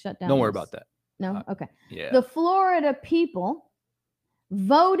shut down. Don't worry about that. No? Okay. Yeah. The Florida people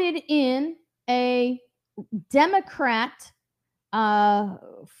voted in a Democrat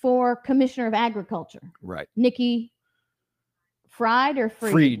for Commissioner of Agriculture. Right. Nikki Fried or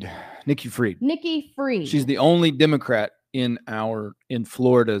Freed? Freed. Nikki Freed. Nikki Freed. She's the only Democrat in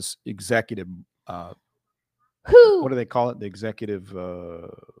Florida's executive. Who? What do they call it? The executive.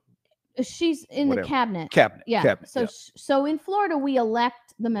 She's in the cabinet. Cabinet. Yeah. Cabinet, so in Florida, we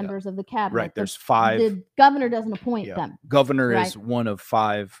elect the members of the cabinet. Right. There's 5. The governor doesn't appoint them. Governor is one of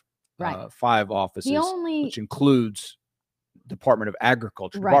 5. Right. 5 offices, which includes Department of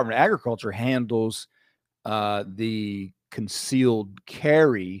Agriculture. Right. Department of Agriculture handles the concealed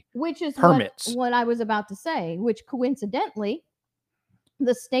carry, which is permits. What I was about to say, which coincidentally,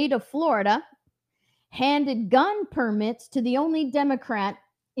 the state of Florida handed gun permits to the only Democrat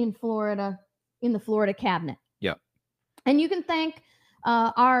in Florida, in the Florida cabinet. Yeah. And you can thank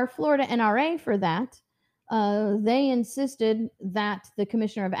our Florida NRA for that. They insisted that the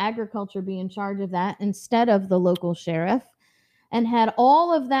Commissioner of Agriculture be in charge of that instead of the local sheriff, and had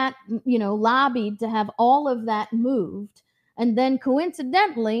all of that, lobbied to have all of that moved. And then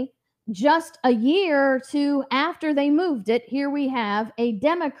coincidentally, just a year or 2 after they moved it, here we have a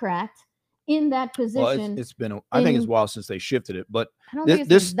Democrat in that position. Well, it's been, I think it's a while since they shifted it, but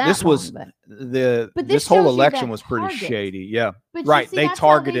this whole election was pretty shady. Yeah. But right. They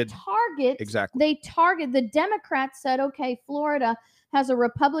target. Exactly. They target. The Democrats said, okay, Florida has a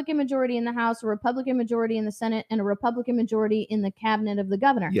Republican majority in the House, a Republican majority in the Senate, and a Republican majority in the cabinet of the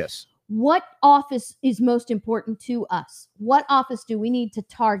governor. Yes. What office is most important to us? What office do we need to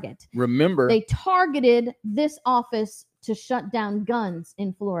target? Remember, they targeted this office to shut down guns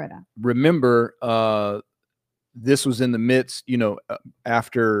in Florida. Remember, this was in the midst,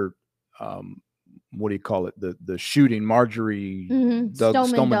 after what do you call it? The shooting, Marjorie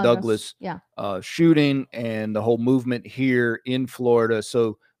Stoneman Douglas shooting, and the whole movement here in Florida.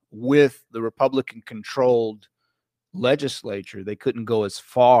 So with the Republican-controlled legislature, they couldn't go as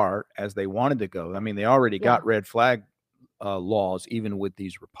far as they wanted to go. I mean, they already got red flag laws, even with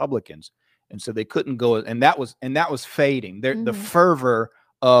these Republicans. And so they couldn't go, and that was fading. The fervor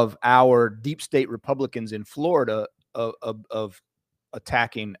of our deep state Republicans in Florida of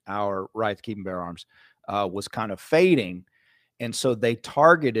attacking our right to keep and bear arms was kind of fading. And so they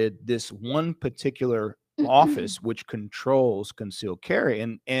targeted this one particular office which controls concealed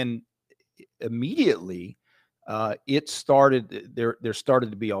carry. And immediately it started, there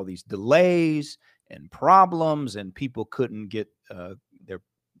started to be all these delays and problems, and people couldn't get their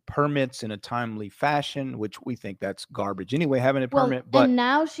permits in a timely fashion, which we think that's garbage anyway, having a permit. But and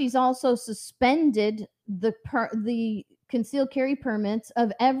now she's also suspended the concealed carry permits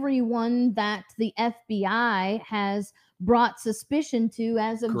of everyone that the FBI has brought suspicion to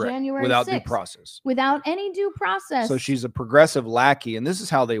as of January 6th. Without due process. Without any due process. So she's a progressive lackey, and this is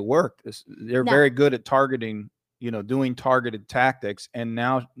how they work. They're very good at targeting, doing targeted tactics. And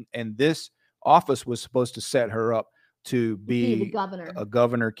this office was supposed to set her up to be a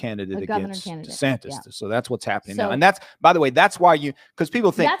governor candidate against DeSantis. Yeah. So that's what's happening now. And that's, by the way, that's why because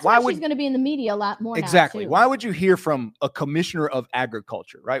people think, that's why she's going to be in the media a lot more. Exactly. Now too. Why would you hear from a commissioner of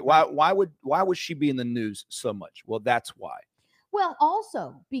agriculture, right? Why would she be in the news so much? Well, that's why. Well,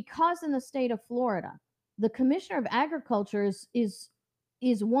 also because in the state of Florida, the commissioner of agriculture is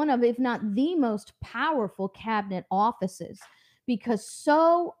one of, if not the most powerful cabinet offices, because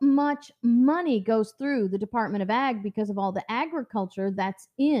so much money goes through the Department of Ag because of all the agriculture that's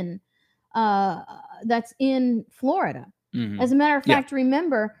in Florida. As a matter of fact,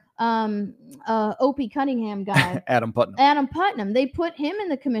 remember Opie Cunningham guy, Adam Putnam. They put him in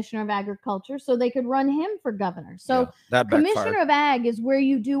the commissioner of agriculture so they could run him for governor. So commissioner of ag is where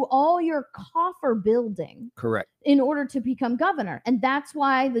you do all your coffer building. Correct. In order to become governor. And that's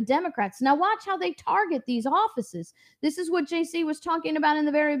why the Democrats, now watch how they target these offices. This is what JC was talking about in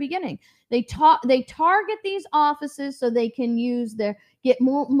the very beginning. They target these offices so they can get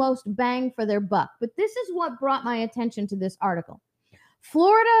most bang for their buck. But this is what brought my attention to this article.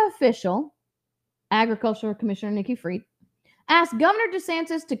 Florida official Agricultural Commissioner Nikki Fried, asked Governor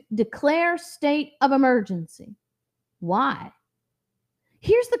DeSantis to declare state of emergency. Why?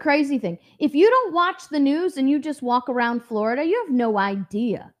 Here's the crazy thing. If you don't watch the news and you just walk around Florida, you have no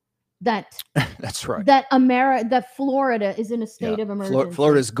idea that That's right. that Florida is in a state of emergency.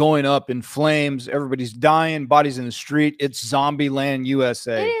 Florida's going up in flames. Everybody's dying. Bodies in the street. It's zombie land,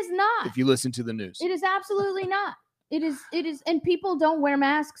 USA. It is not. If you listen to the news, it is absolutely not. It is, and people don't wear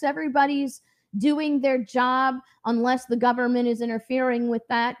masks. Everybody's doing their job unless the government is interfering with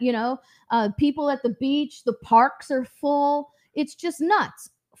that. People at the beach, the parks are full. It's just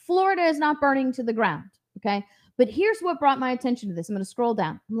nuts. Florida is not burning to the ground. Okay. But here's what brought my attention to this. I'm going to scroll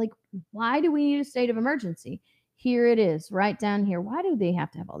down. I'm like, why do we need a state of emergency? Here it is, right down here. Why do they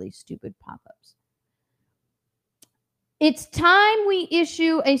have to have all these stupid pop-ups? It's time we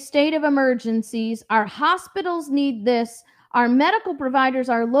issue a state of emergencies. Our hospitals need this. Our medical providers,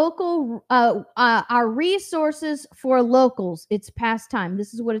 our local, our resources for locals. It's past time.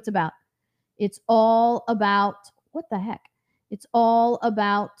 This is what it's about. It's all about, what the heck? It's all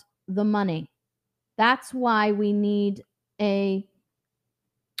about the money. That's why we need a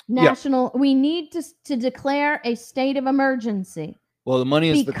national, we need to declare a state of emergency. Well, the money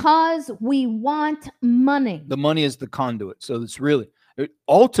is because we want money. The money is the conduit. So it's really,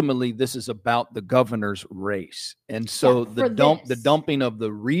 ultimately, this is about the governor's race. And so the dumping of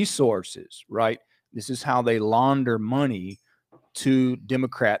the resources, right? This is how they launder money to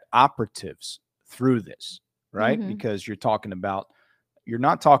Democrat operatives through this, right? Mm-hmm. Because you're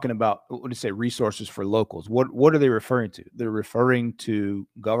not talking about, what do you say, resources for locals. What are they referring to? They're referring to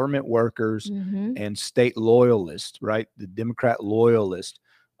government workers and state loyalists, right? The Democrat loyalists.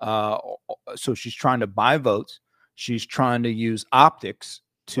 So she's trying to buy votes. She's trying to use optics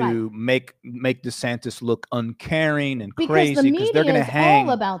to make DeSantis look uncaring and crazy, because they're going to hang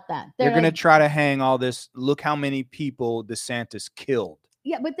all about that. They're going to try to hang all this. Look how many people DeSantis killed.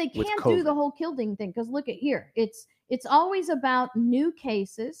 Yeah, but they can't do the whole killing thing, because look at here. It's always about new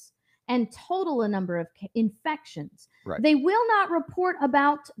cases and total a number of infections. Right. They will not report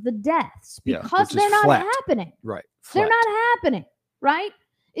about the deaths because they're not happening. Right. They're not happening. Right.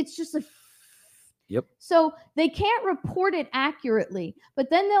 It's just a. Yep. So they can't report it accurately, but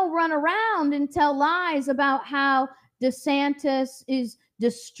then they'll run around and tell lies about how DeSantis is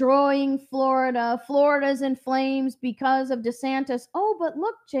destroying Florida. Florida's in flames because of DeSantis. Oh, but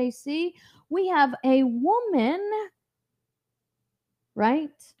look, JC, we have a woman.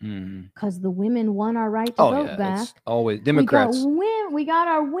 Right? Because the women won our right to vote back. It's always Democrats. We got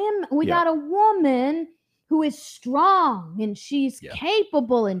our women. We got a woman who is strong and she's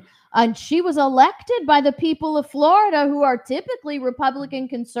capable, and she was elected by the people of Florida, who are typically Republican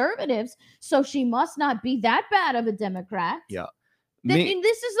conservatives. So she must not be that bad of a Democrat. Yeah.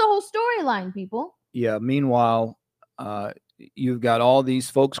 This is the whole storyline, people. Yeah. Meanwhile, you've got all these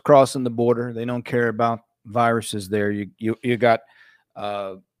folks crossing the border. They don't care about viruses there. You got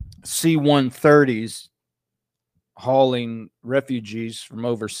C-130s hauling refugees from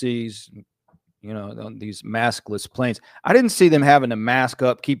overseas, on these maskless planes. I didn't see them having a mask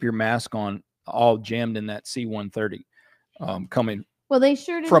up, keep your mask on, all jammed in that C-130 coming. Well, they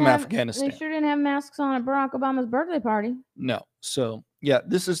sure didn't from Afghanistan. They sure didn't have masks on at Barack Obama's birthday party. No. So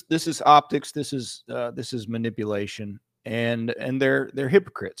this is optics. This is manipulation. And they're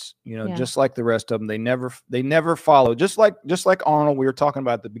hypocrites, just like the rest of them. They never follow. Just like Arnold, we were talking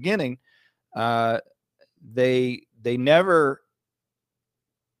about at the beginning. They never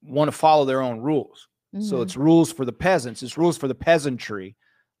want to follow their own rules. So it's rules for the peasants. It's rules for the peasantry.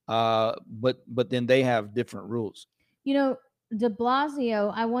 But then they have different rules. De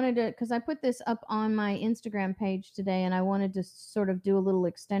Blasio, I wanted to, because I put this up on my Instagram page today, and I wanted to sort of do a little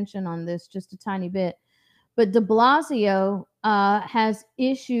extension on this, just a tiny bit. But de Blasio has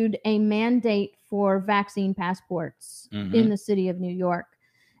issued a mandate for vaccine passports in the city of New York.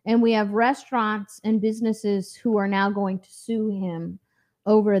 And we have restaurants and businesses who are now going to sue him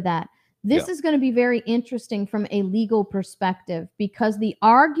over that. This is going to be very interesting from a legal perspective, because the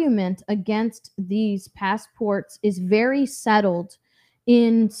argument against these passports is very settled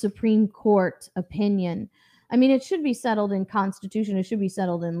in Supreme Court opinion. I mean, it should be settled in Constitution. It should be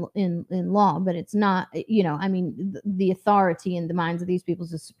settled in law, but it's not. The authority in the minds of these people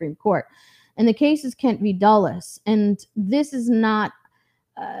is the Supreme Court, and the cases can't be Dulles. And this is not.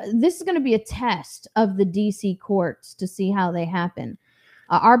 This is going to be a test of the D.C. courts to see how they happen.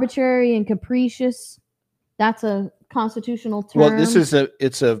 Arbitrary and capricious. That's a constitutional term. Well,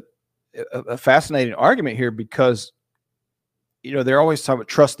 it's a fascinating argument here, because they're always talking about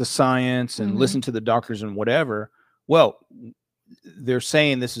trust the science and listen to the doctors and whatever. Well, they're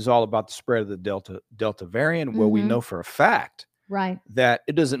saying this is all about the spread of the Delta variant. Well, we Mhm. know for a fact Right. that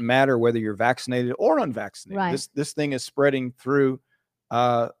it doesn't matter whether you're vaccinated or unvaccinated. Right. This thing is spreading through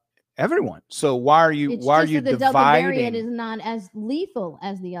everyone. So why are you It's just that the Delta variant dividing? is not as lethal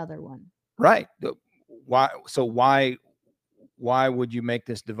as the other one. Right. Why would you make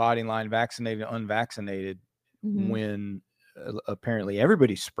this dividing line, vaccinated, unvaccinated, Mhm. when apparently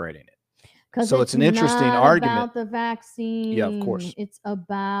everybody's spreading it? 'Cause So it's an interesting not argument. about the vaccine. Yeah, of course. It's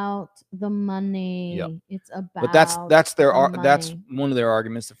about the money. Yep. It's about But that's the that's money. one of their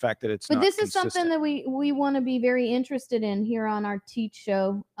arguments, the fact that it's But not this is something consistent. that we want to be very interested in here on our Teach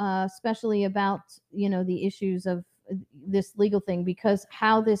show, especially about, the issues of this legal thing, because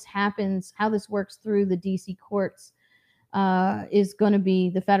how this happens, how this works through the DC courts, is going to be,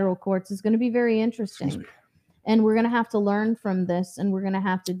 the federal courts is going to be very interesting. And we're going to have to learn from this, and we're going to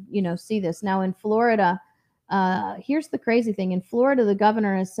have to, see this. Now in Florida, here's the crazy thing. In Florida, the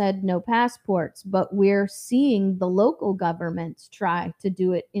governor has said no passports, but we're seeing the local governments try to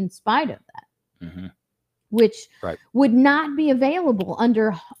do it in spite of that, Mm-hmm. which Right. would not be available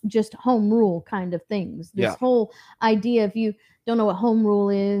under just home rule kind of things. This Yeah. whole idea, if you don't know what home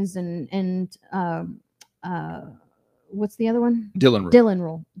rule is, and what's the other one? Dillon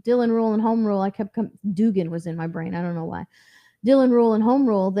rule. Dillon rule and home rule. I kept Dugan was in my brain. I don't know why. Dillon rule and home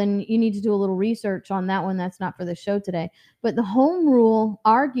rule. Then you need to do a little research on that one. That's not for the show today. But the home rule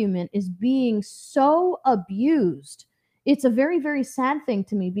argument is being so abused. It's a very, very sad thing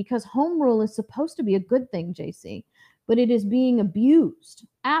to me, because home rule is supposed to be a good thing, JC, but it is being abused.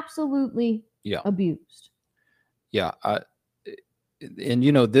 Absolutely abused. Yeah. And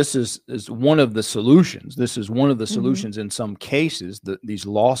this is one of the solutions. This is one of the solutions in some cases, these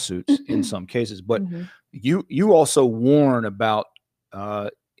lawsuits in some cases. But you also warn about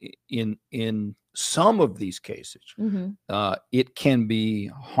in some of these cases, it can be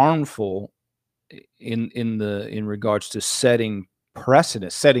harmful in regards to setting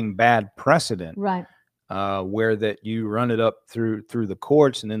bad precedent, right? Where that you run it up through the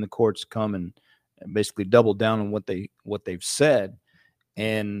courts, and then the courts come and basically double down on what they've said.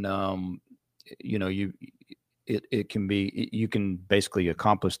 And it can be, you can basically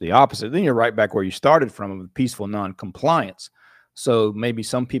accomplish the opposite. Then you're right back where you started from, with peaceful non-compliance. So maybe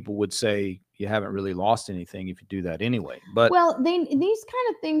some people would say you haven't really lost anything if you do that anyway. But these kind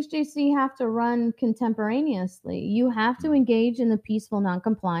of things, JC, have to run contemporaneously. You have to engage in the peaceful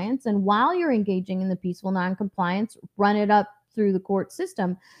non-compliance, and while you're engaging in the peaceful non-compliance, run it up through the court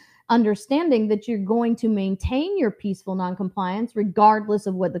system, understanding that you're going to maintain your peaceful non-compliance regardless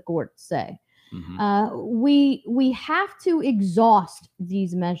of what the courts say. We have to exhaust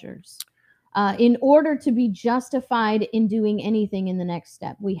these measures in order to be justified in doing anything in the next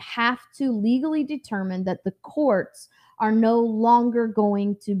step. We have to legally determine that the courts are no longer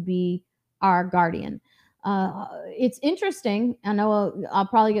going to be our guardian. It's interesting. I know I'll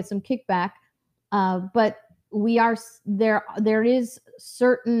probably get some kickback, but there is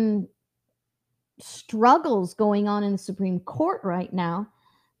certain struggles going on in the Supreme Court right now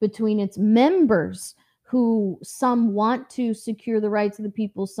between its members, who some want to secure the rights of the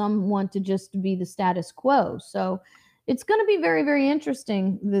people, some want to just be the status quo. So it's going to be very, very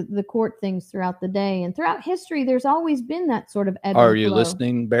interesting, the court things throughout the day. And throughout history, there's always been that sort of ebb and flow. Are you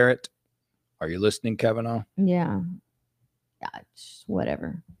listening, Barrett? Are you listening, Kavanaugh? Yeah.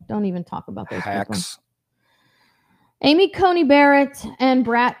 Whatever. Don't even talk about those hacks. People. Amy Coney Barrett and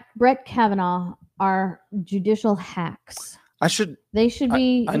Brett Kavanaugh are judicial hacks. They should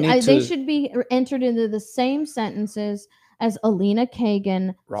be entered into the same sentences as Alina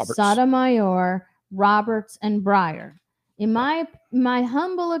Kagan, Sotomayor, Roberts, and Breyer. In my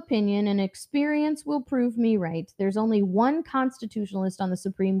humble opinion, and experience will prove me right, there's only one constitutionalist on the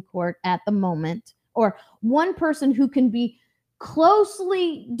Supreme Court at the moment, or one person who can be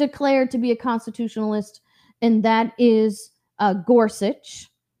closely declared to be a constitutionalist, and that is Gorsuch.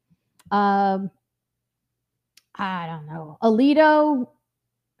 I don't know. Alito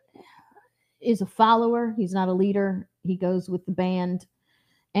is a follower. He's not a leader. He goes with the band.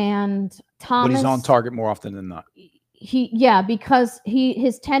 And Thomas, but he's on target more often than not. Because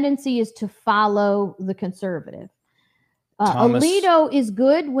his tendency is to follow the conservative. Alito is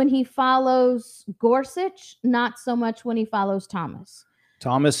good when he follows Gorsuch, not so much when he follows Thomas.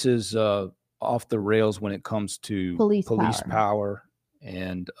 Thomas is off the rails when it comes to police power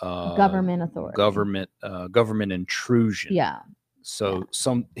and government authority, government intrusion. Yeah. So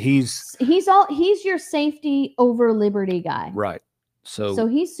he's your safety over liberty guy. Right. So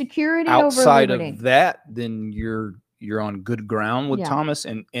he's security outside over liberty. Of that, then you're on good ground with Thomas.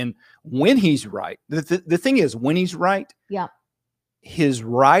 And when he's right, the thing is, when he's right, his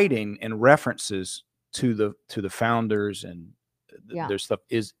writing and references to the founders and their stuff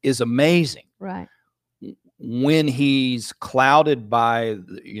is amazing. Right. When he's clouded by,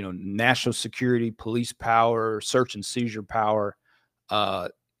 national security, police power, search and seizure power,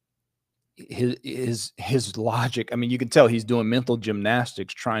 his logic, I mean, you can tell he's doing mental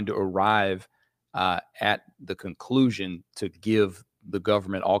gymnastics trying to arrive at the conclusion to give the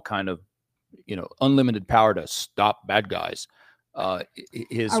government all kind of, unlimited power to stop bad guys.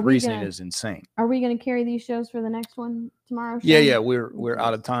 His reasoning is insane. Are we going to carry these shows for the next one tomorrow? Yeah. We're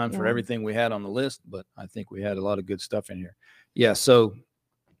out of time for everything we had on the list, but I think we had a lot of good stuff in here. Yeah. So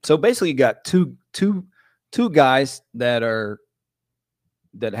basically you got two guys that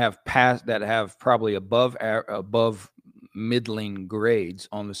have probably above middling grades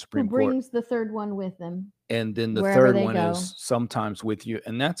on the Supreme Court. Who brings the third one with them? And then the third one is sometimes with you,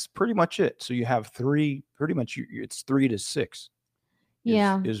 and that's pretty much it. So you have three. Pretty much, it's 3 to 6.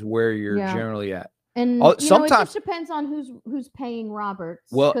 Is where you're generally at. And sometimes it just depends on who's paying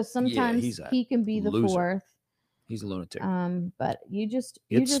Roberts. Well, because sometimes he can be the fourth. He's a lunatic. But you just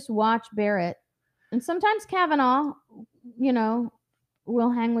watch Barrett, and sometimes Kavanaugh, will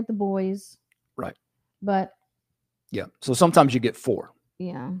hang with the boys. Right. But yeah, so sometimes you get 4.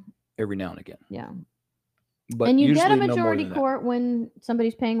 Yeah. Every now and again. Yeah. But you get a majority court when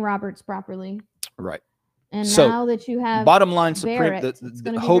somebody's paying Roberts properly. Right. And so, now that you have bottom line, Barrett,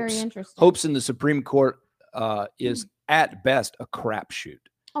 the hopes in the Supreme Court is at best a crapshoot.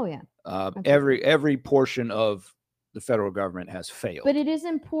 Oh yeah. Every portion of the federal government has failed. But it is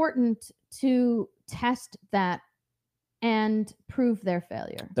important to test that and prove their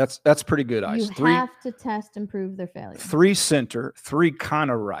failure. That's pretty good, Ice. You have to test and prove their failure. 3 center, 3 kind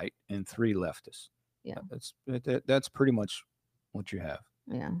of right, and 3 leftists. Yeah. That's pretty much what you have.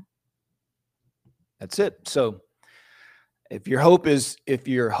 Yeah. That's it. So if your hope is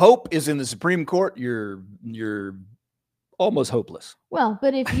in the Supreme Court, you're almost hopeless. Well,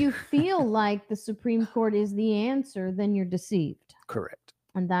 but if you feel like the Supreme Court is the answer, then you're deceived. Correct.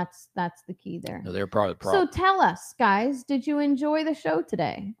 And that's the key there. No, they're probably the problem. So tell us, guys, did you enjoy the show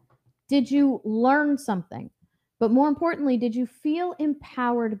today? Did you learn something? But more importantly, did you feel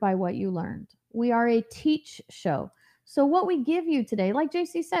empowered by what you learned? We are a teach show. So what we give you today, like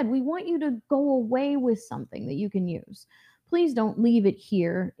JC said, we want you to go away with something that you can use. Please don't leave it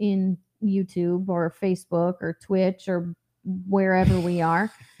here in YouTube or Facebook or Twitch or wherever we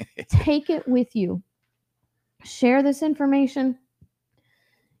are. Take it with you. Share this information.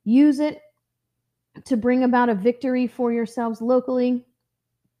 Use it to bring about a victory for yourselves locally.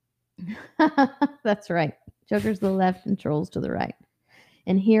 That's right. Joker's to the left and trolls to the right.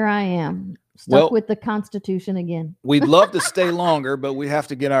 And here I am, stuck with the Constitution again. We'd love to stay longer, but we have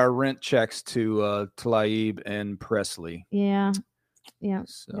to get our rent checks to Tlaib and Presley. Yeah.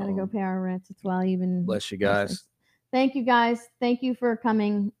 So, gotta go pay our rents. It's Tlaib and bless you guys. Presley. Thank you guys. Thank you for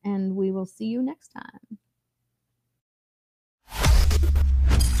coming, and we will see you next time.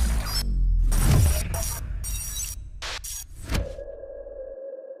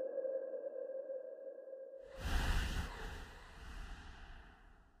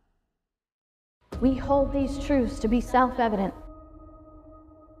 We hold these truths to be self-evident.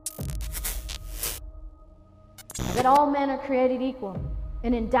 That all men are created equal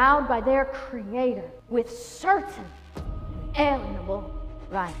and endowed by their Creator with certain inalienable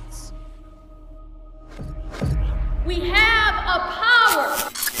rights. We have a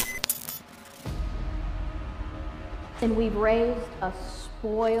power! And we've raised a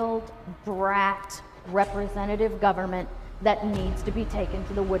spoiled brat representative government that needs to be taken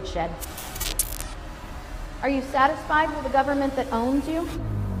to the woodshed. Are you satisfied with a government that owns you?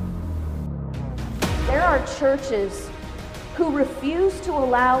 There are churches who refuse to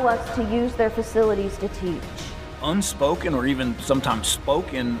allow us to use their facilities to teach. Unspoken or even sometimes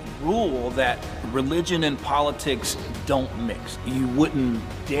spoken rule that religion and politics don't mix. You wouldn't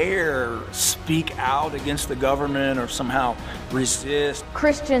dare speak out against the government or somehow resist.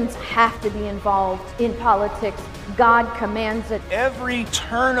 Christians have to be involved in politics. God commands it. Every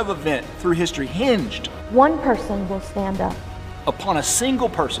turn of event through history hinged. One person will stand up. Upon a single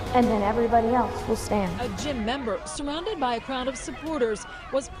person. And then everybody else will stand. A gym member, surrounded by a crowd of supporters,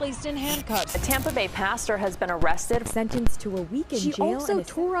 was placed in handcuffs. A Tampa Bay pastor has been arrested. Sentenced to a week in jail. She also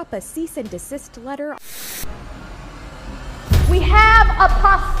tore up a cease and desist letter. We have a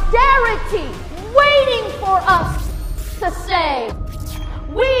posterity waiting for us to say,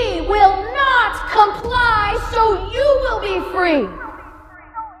 we will not comply, so you will be free.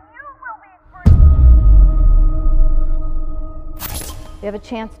 You have a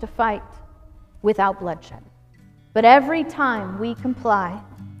chance to fight without bloodshed. But every time we comply,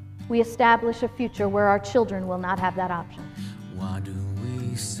 we establish a future where our children will not have that option. Why do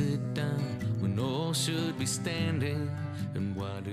we sit down when all should be standing? And why do